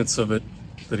segments of it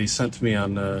that he sent to me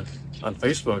on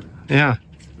Facebook Yeah.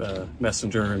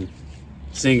 Messenger, and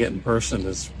seeing it in person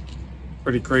is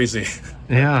pretty crazy.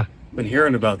 Yeah. Been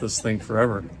hearing about this thing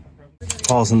forever.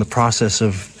 Paul's in the process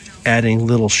of adding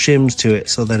little shims to it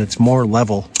so that it's more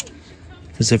level.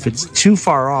 Because if it's too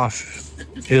far off,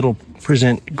 it'll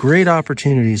present great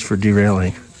opportunities for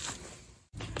derailing.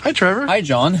 Hi, Trevor. Hi,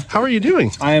 John. How are you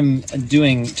doing? I'm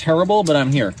doing terrible, but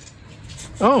I'm here.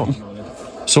 Oh.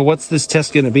 So what's this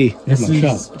test going to be? This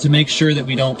is to make sure that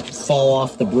we don't fall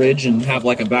off the bridge and have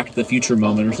like a Back to the Future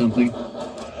moment or something.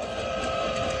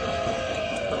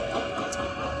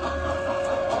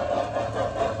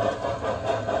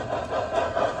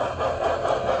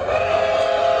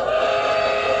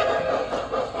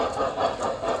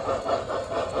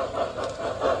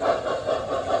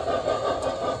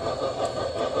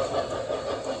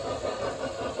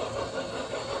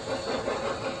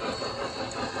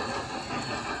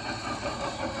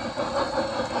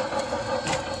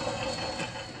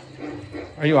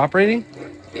 Are you operating?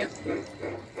 Yeah.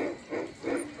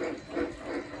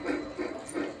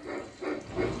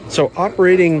 So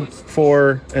operating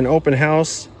for an open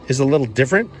house is a little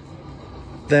different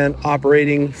than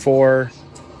operating for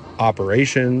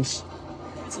operations.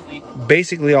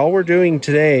 Basically, all we're doing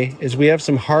today is we have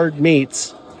some hard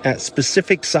meets at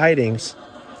specific sidings,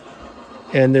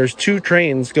 and there's 2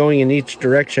 trains going in each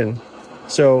direction.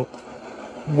 So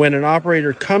when an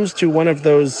operator comes to one of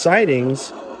those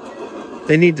sidings,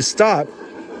 they need to stop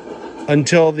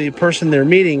until the person they're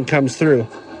meeting comes through.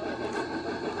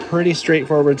 Pretty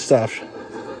straightforward stuff.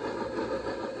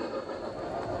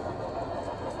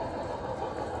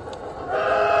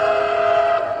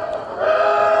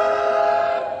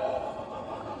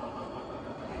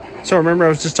 So remember, I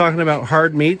was just talking about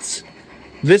hard meets.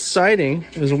 This siding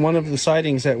is one of the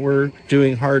sidings that we're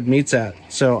doing hard meets at.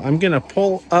 So I'm going to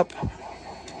pull up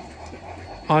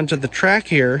onto the track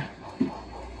here,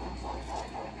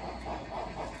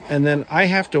 and then I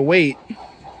have to wait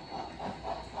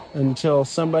until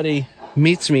somebody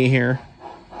meets me here.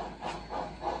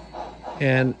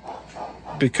 And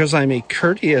because I'm a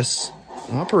courteous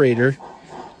operator,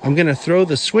 I'm going to throw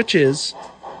the switches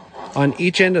on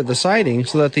each end of the siding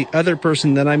so that the other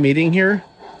person that I'm meeting here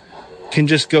can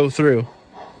just go through.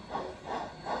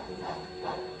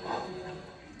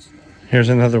 Here's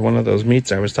another one of those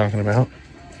meets I was talking about.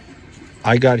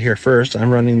 I got here first.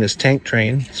 I'm running this tank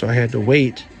train, so I had to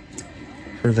wait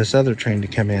for this other train to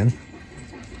come in.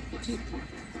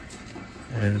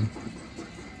 And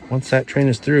once that train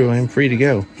is through, I'm free to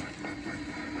go.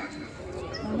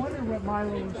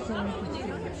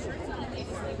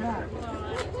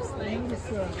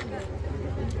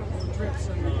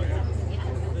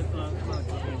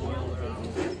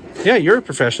 Yeah, you're a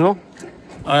professional.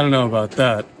 I don't know about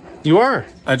that. You are.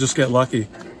 I just get lucky.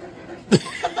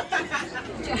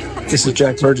 This is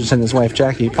Jack Burgess and his wife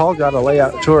Jackie. Paul got a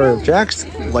layout tour of Jack's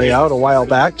layout a while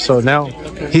back, so now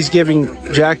he's giving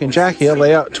Jack and Jackie a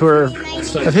layout tour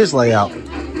of his layout.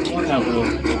 Have a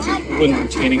wooden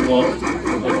retaining wall,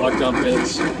 the lockdown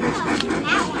beds,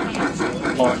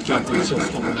 lock jumping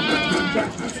system.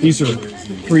 These are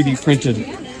 3D printed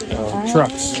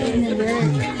trucks.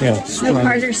 Yeah. No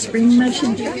Carter spring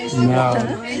motion.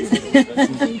 No.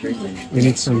 We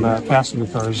need some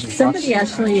passenger cars. And Somebody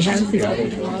actually has the other.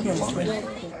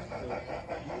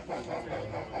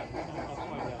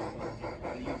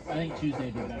 I think Tuesday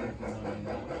would be better for knowing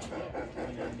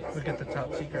that. Look at the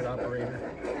top secret operator.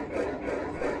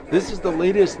 This is the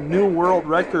latest new world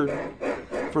record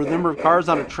for the number of cars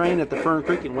on a train at the Fern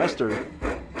Creek in Western.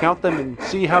 Count them and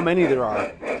see how many there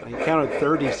are. I counted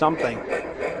 30 something.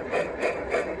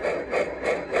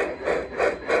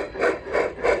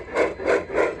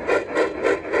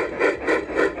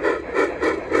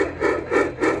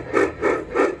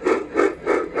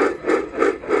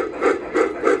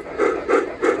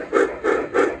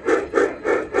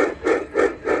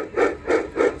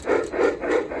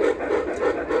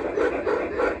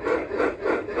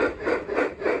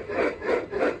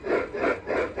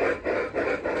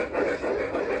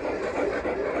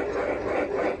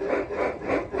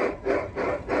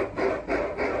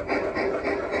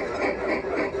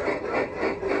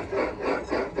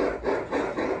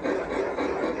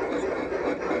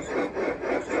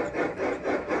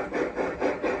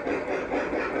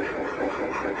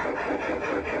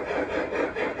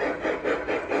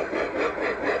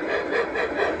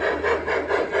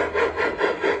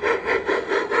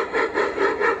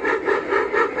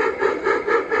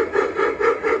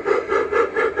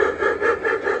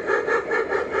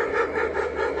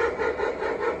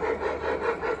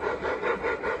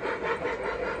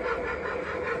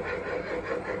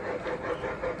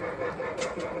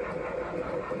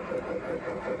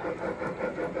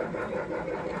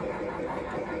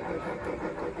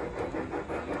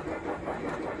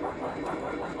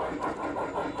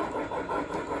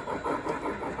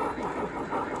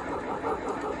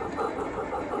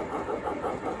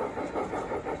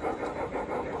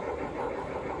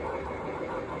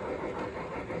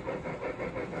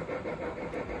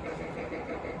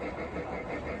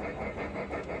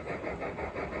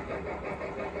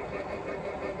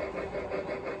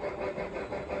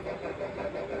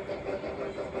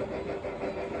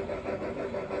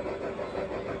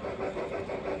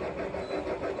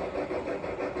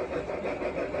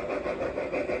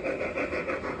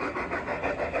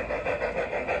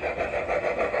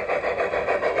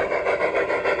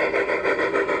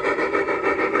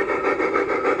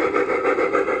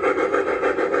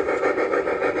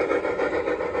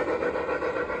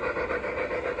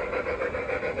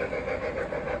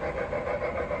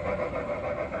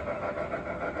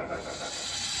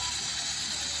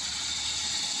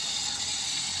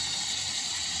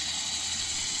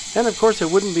 And of course, it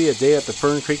wouldn't be a day at the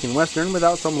Fern Creek in Western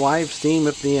without some live steam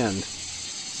at the end.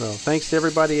 So thanks to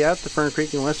everybody at the Fern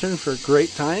Creek in Western for a great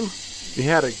time. We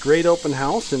had a great open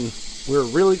house, and we're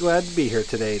really glad to be here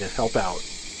today to help out.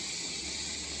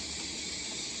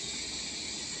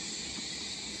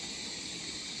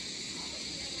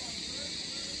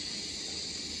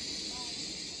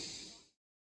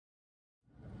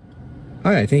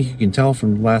 Hi, I think you can tell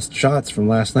from last shots from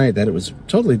last night that it was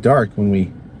totally dark when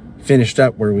we finished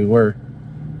up where we were.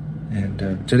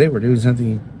 And today we're doing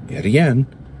something yet again.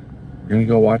 We're going to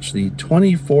go watch the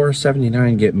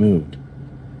 2479 get moved.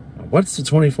 What's the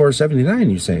 2479,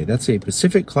 you say? That's a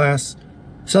Pacific class,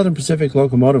 Southern Pacific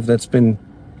locomotive that's been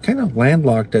kind of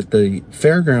landlocked at the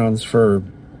fairgrounds for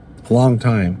a long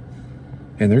time.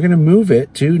 And they're going to move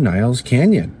it to Niles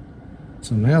Canyon.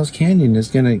 So Niles Canyon is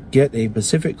going to get a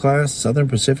Pacific class, Southern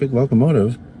Pacific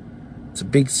locomotive. It's a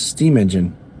big steam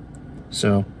engine.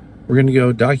 So we're going to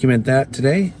go document that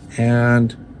today,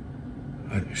 and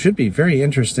it should be very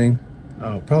interesting.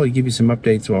 I'll probably give you some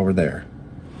updates while we're there.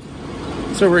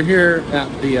 So we're here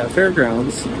at the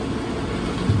fairgrounds,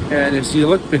 and as you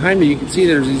look behind me, you can see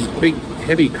there's these big,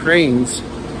 heavy cranes,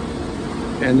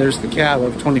 and there's the cab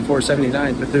of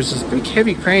 2479, but there's these big,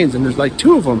 heavy cranes, and there's like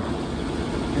two of them,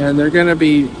 and they're going to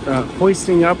be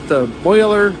hoisting up the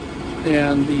boiler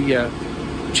and the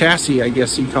chassis, I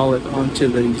guess you call it, onto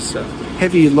these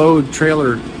heavy load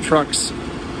trailer trucks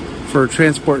for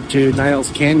transport to Niles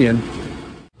Canyon.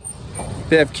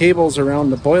 They have cables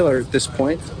around the boiler at this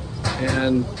point,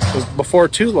 and before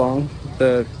too long,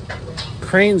 the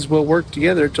cranes will work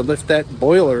together to lift that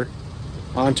boiler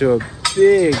onto a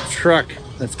big truck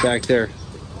that's back there.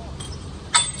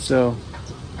 So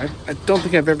I don't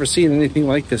think I've ever seen anything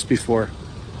like this before.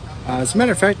 As a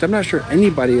matter of fact, I'm not sure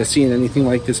anybody has seen anything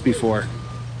like this before.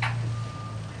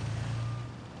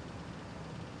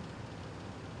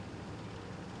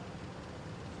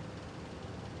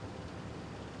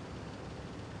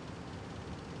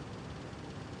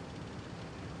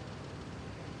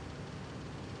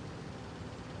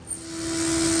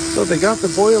 So they got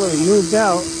the boiler moved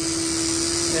out,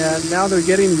 and now they're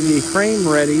getting the frame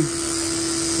ready.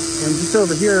 And just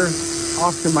over here,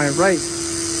 off to my right,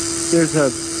 there's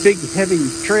a big heavy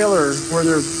trailer where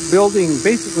they're building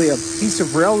basically a piece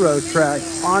of railroad track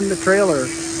on the trailer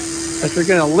that they're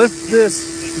going to lift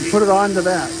this and put it onto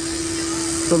that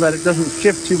so that it doesn't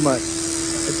shift too much.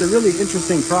 It's a really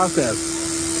interesting process.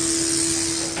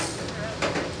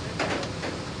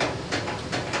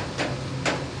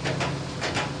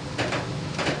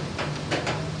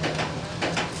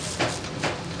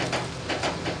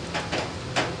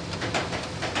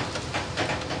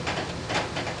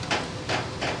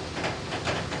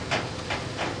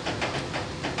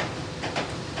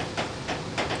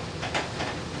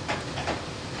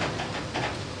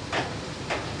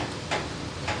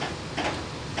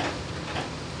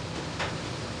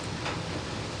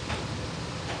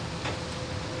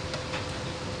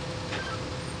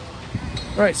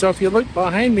 All right, so if you look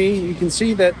behind me, you can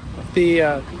see that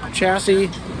the chassis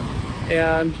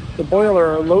and the boiler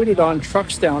are loaded on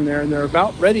trucks down there, and they're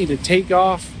about ready to take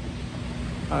off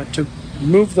to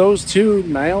move those to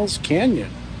Niles Canyon.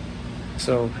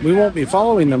 So we won't be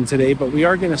following them today, but we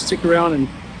are going to stick around and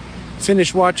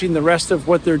finish watching the rest of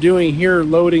what they're doing here,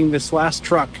 loading this last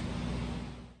truck.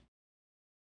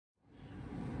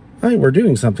 Hi, we're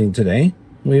doing something today.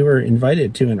 We were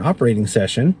invited to an operating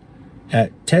session at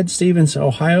Ted Stevens,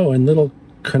 Ohio, and Little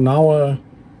Kanawha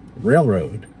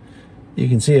Railroad. You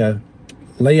can see a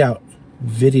layout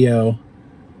video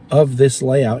of this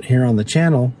layout here on the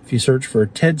channel if you search for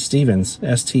Ted Stevens,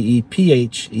 S-T-E-P-H-E-N-S.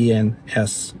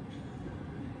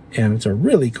 And it's a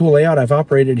really cool layout. I've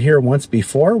operated here once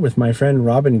before with my friend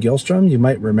Robin Gilstrom. You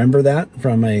might remember that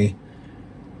from a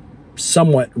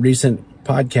somewhat recent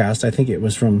podcast. I think it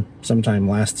was from sometime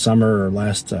last summer or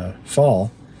last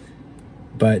fall.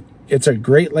 But it's a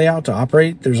great layout to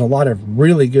operate. There's a lot of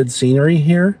really good scenery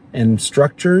here and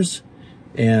structures,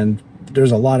 and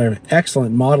there's a lot of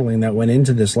excellent modeling that went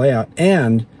into this layout,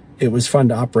 and it was fun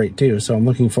to operate too. So I'm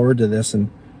looking forward to this,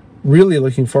 and really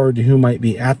looking forward to who might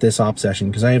be at this op session,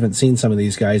 because I haven't seen some of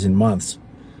these guys in months.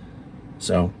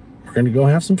 So we're going to go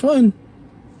have some fun.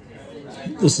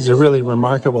 This is a really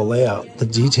remarkable layout. The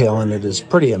detail in it is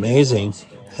pretty amazing.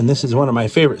 And this is one of my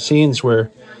favorite scenes where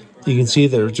you can see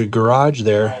there's a garage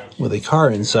there with a car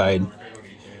inside.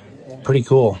 Pretty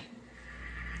cool.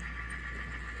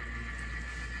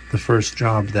 The first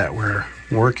job that we're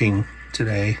working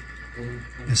today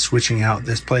is switching out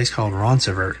this place called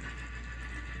Roncevert,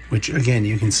 which again,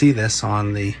 you can see this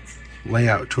on the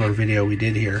layout tour video we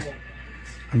did here.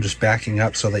 I'm just backing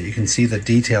up so that you can see the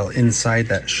detail inside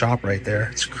that shop right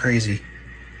there. It's crazy.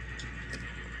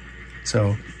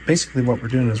 So basically what we're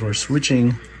doing is we're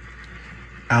switching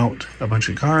out a bunch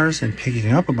of cars and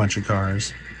picking up a bunch of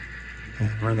cars. And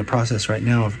we're in the process right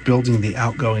now of building the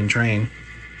outgoing train.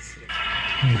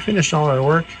 We finished all our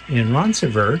work in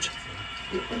Roncevert,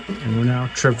 and we're now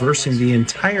traversing the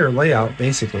entire layout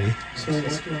basically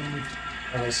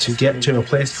to get to a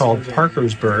place called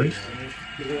Parkersburg.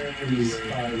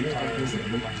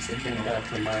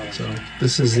 So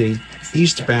this is the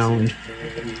eastbound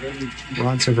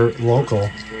Roncevert local.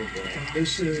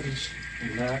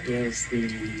 And that is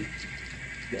the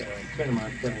Panama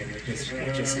train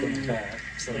that just came back.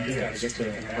 So you gotta get to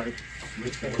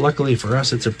right. Luckily for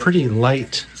us, it's a pretty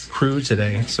light crew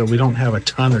today, so we don't have a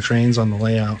ton of trains on the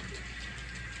layout.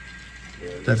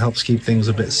 That helps keep things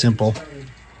a bit simple.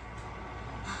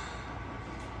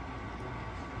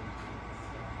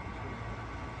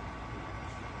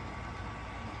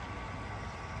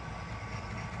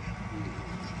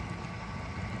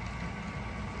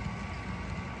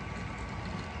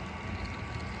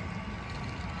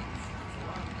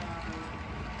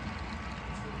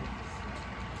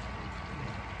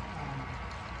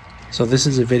 So this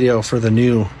is a video for the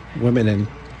new Women in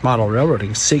Model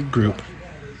Railroading SIG group.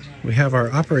 We have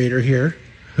our operator here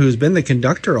who's been the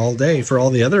conductor all day for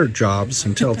all the other jobs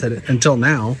until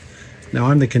now. Now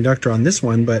I'm the conductor on this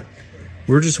one, but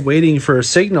we're just waiting for a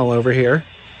signal over here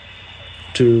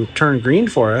to turn green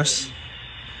for us.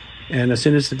 And as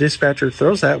soon as the dispatcher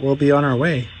throws that, we'll be on our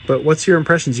way. But what's your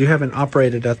impressions? You haven't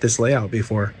operated at this layout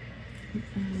before.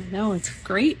 No, it's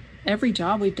great. Every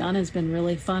job we've done has been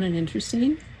really fun and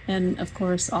interesting. And of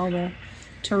course, all the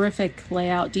terrific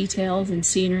layout details and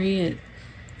scenery.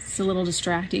 It's a little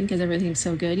distracting because everything's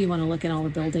so good. You want to look at all the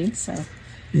buildings. So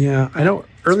Yeah, I know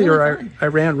earlier really I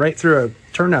ran right through a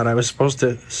turnout I was supposed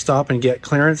to stop and get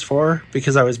clearance for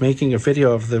because I was making a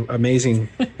video of the amazing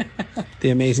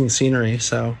scenery.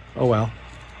 So, oh well.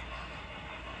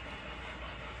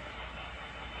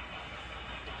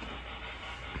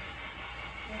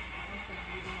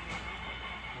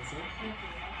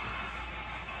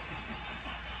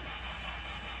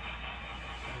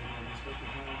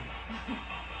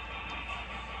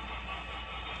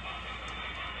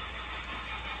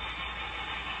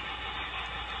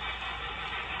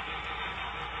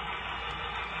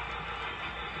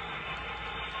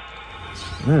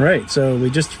 All right, so we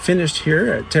just finished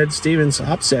here at Ted Stevens'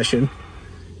 op session,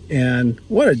 and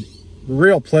what a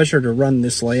real pleasure to run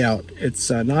this layout.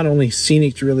 It's not only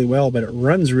scenic really well, but it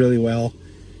runs really well,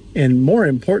 and more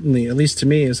importantly, at least to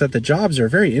me, is that the jobs are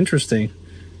very interesting.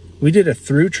 We did a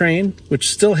through train, which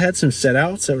still had some set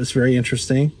outs that was very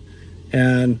interesting,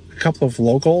 and a couple of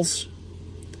locals.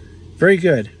 Very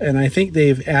good. And I think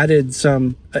they've added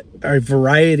a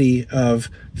variety of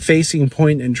facing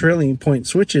point and trailing point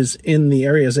switches in the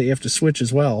areas that you have to switch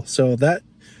as well. So that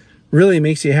really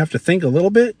makes you have to think a little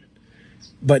bit,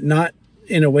 but not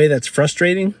in a way that's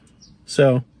frustrating.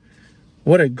 So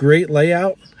what a great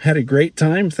layout. Had a great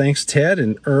time. Thanks Ted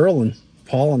and Earl and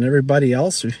Paul and everybody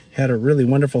else who had a really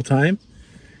wonderful time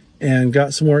and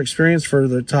got some more experience for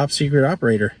the top secret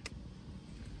operator.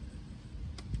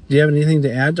 Do you have anything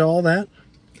to add to all that?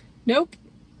 Nope.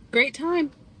 Great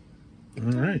time.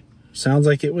 All right. Sounds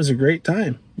like it was a great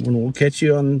time. We'll catch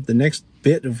you on the next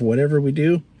bit of whatever we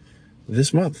do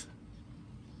this month.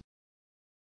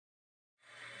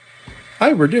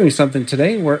 Hi, we're doing something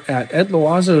today. We're at Ed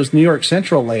Loazo's New York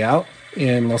Central layout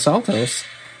in Los Altos.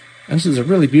 This is a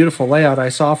really beautiful layout I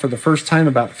saw for the first time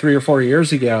about 3 or 4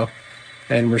 years ago.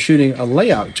 And we're shooting a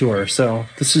layout tour. So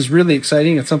this is really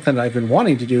exciting. It's something that I've been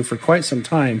wanting to do for quite some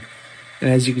time. And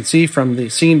as you can see from the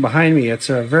scene behind me, it's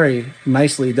a very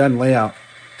nicely done layout.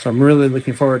 So I'm really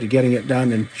looking forward to getting it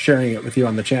done and sharing it with you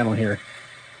on the channel here.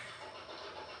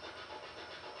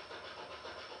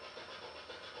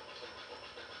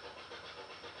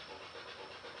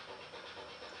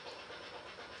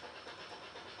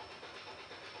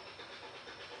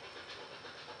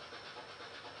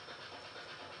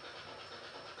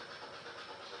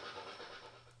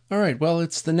 All right, well,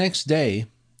 it's the next day,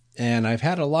 and I've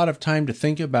had a lot of time to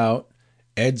think about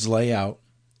Ed's layout.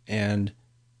 And,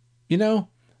 you know,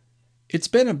 it's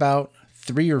been about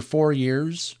 3 or 4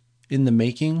 years in the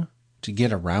making to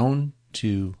get around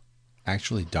to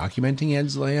actually documenting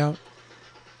Ed's layout.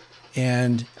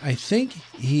 And I think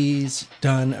he's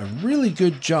done a really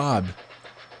good job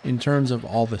in terms of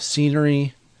all the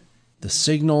scenery. The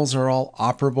signals are all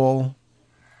operable.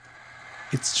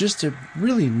 It's just a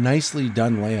really nicely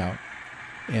done layout.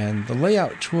 And the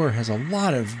layout tour has a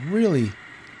lot of really,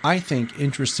 I think,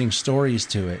 interesting stories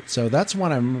to it. So that's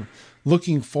what I'm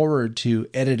looking forward to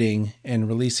editing and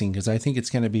releasing because I think it's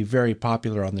going to be very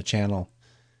popular on the channel.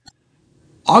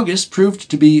 August proved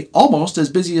to be almost as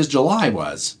busy as July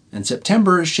was, and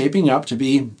September is shaping up to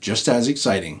be just as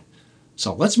exciting.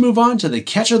 So let's move on to the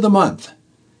catch of the month.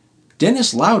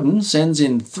 Dennis Loudon sends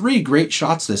in 3 great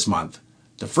shots this month.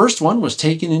 The first one was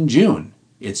taken in June.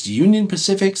 It's Union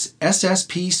Pacific's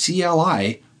SSP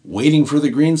CLI waiting for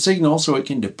the green signal so it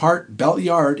can depart Belt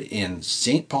Yard in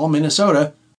St. Paul,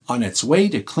 Minnesota on its way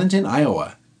to Clinton,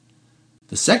 Iowa.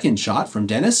 The second shot from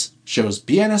Dennis shows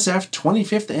BNSF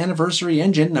 25th anniversary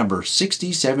engine number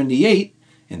 6078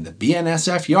 in the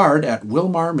BNSF yard at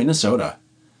Wilmar, Minnesota.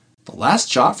 The last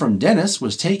shot from Dennis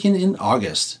was taken in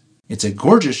August. It's a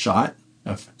gorgeous shot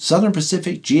of Southern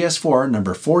Pacific GS4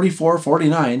 number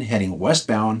 4449 heading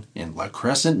westbound in La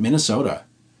Crescent, Minnesota.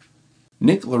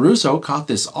 Nick LaRusso caught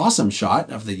this awesome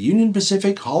shot of the Union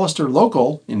Pacific Hollister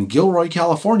Local in Gilroy,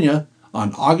 California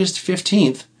on August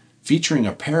 15th, featuring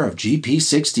a pair of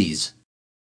GP60s.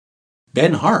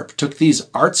 Ben Harp took these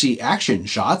artsy action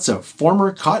shots of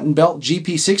former Cotton Belt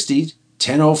GP60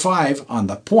 1005 on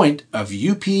the point of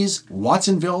UP's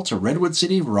Watsonville to Redwood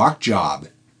City rock job.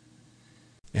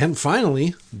 And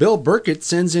finally, Bill Burkett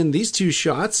sends in these 2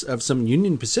 shots of some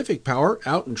Union Pacific power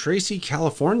out in Tracy,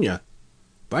 California.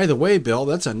 By the way, Bill,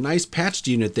 that's a nice patched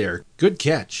unit there. Good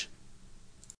catch.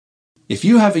 If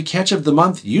you have a catch of the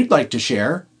month you'd like to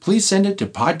share, please send it to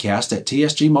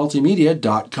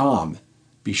podcast@tsgmultimedia.com.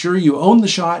 Be sure you own the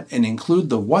shot and include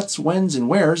the what's, whens, and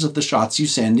wheres of the shots you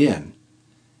send in.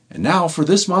 And now for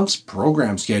this month's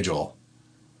program schedule.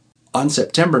 On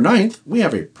September 9th, we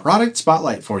have a product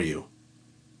spotlight for you.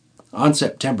 On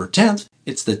September 10th,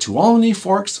 it's the Tuolumne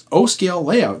Forks O-Scale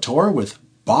Layout Tour with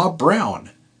Bob Brown.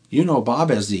 You know Bob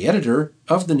as the editor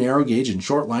of the Narrow Gauge and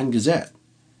Shortline Gazette.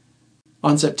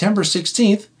 On September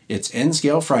 16th, it's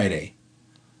N-Scale Friday.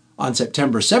 On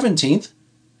September 17th,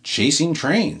 Chasing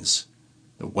Trains,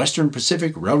 the Western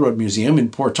Pacific Railroad Museum in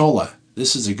Portola.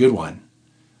 This is a good one.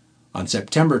 On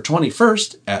September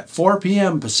 21st at 4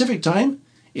 p.m. Pacific Time,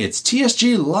 it's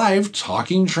TSG Live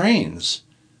Talking Trains.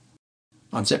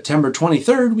 On September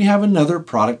 23rd, we have another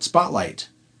product spotlight.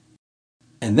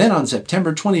 And then on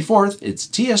September 24th, it's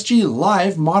TSG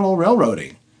Live Model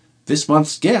Railroading. This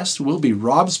month's guest will be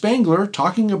Rob Spangler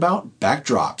talking about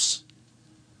backdrops.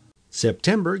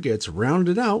 September gets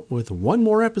rounded out with one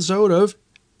more episode of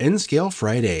N-Scale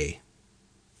Friday.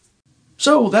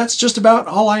 So that's just about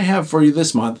all I have for you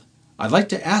this month. I'd like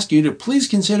to ask you to please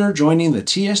consider joining the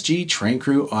TSG Train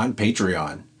Crew on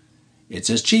Patreon. It's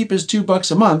as cheap as $2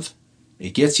 a month.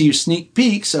 It gets you sneak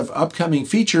peeks of upcoming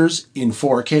features in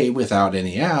 4K without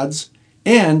any ads,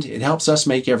 and it helps us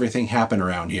make everything happen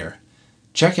around here.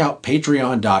 Check out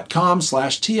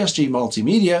patreon.com/TSG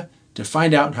Multimedia to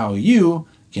find out how you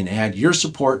can add your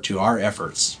support to our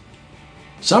efforts.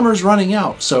 Summer's running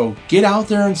out, so get out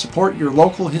there and support your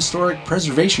local historic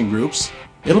preservation groups.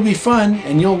 It'll be fun,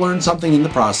 and you'll learn something in the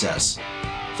process.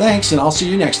 Thanks, and I'll see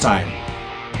you next time.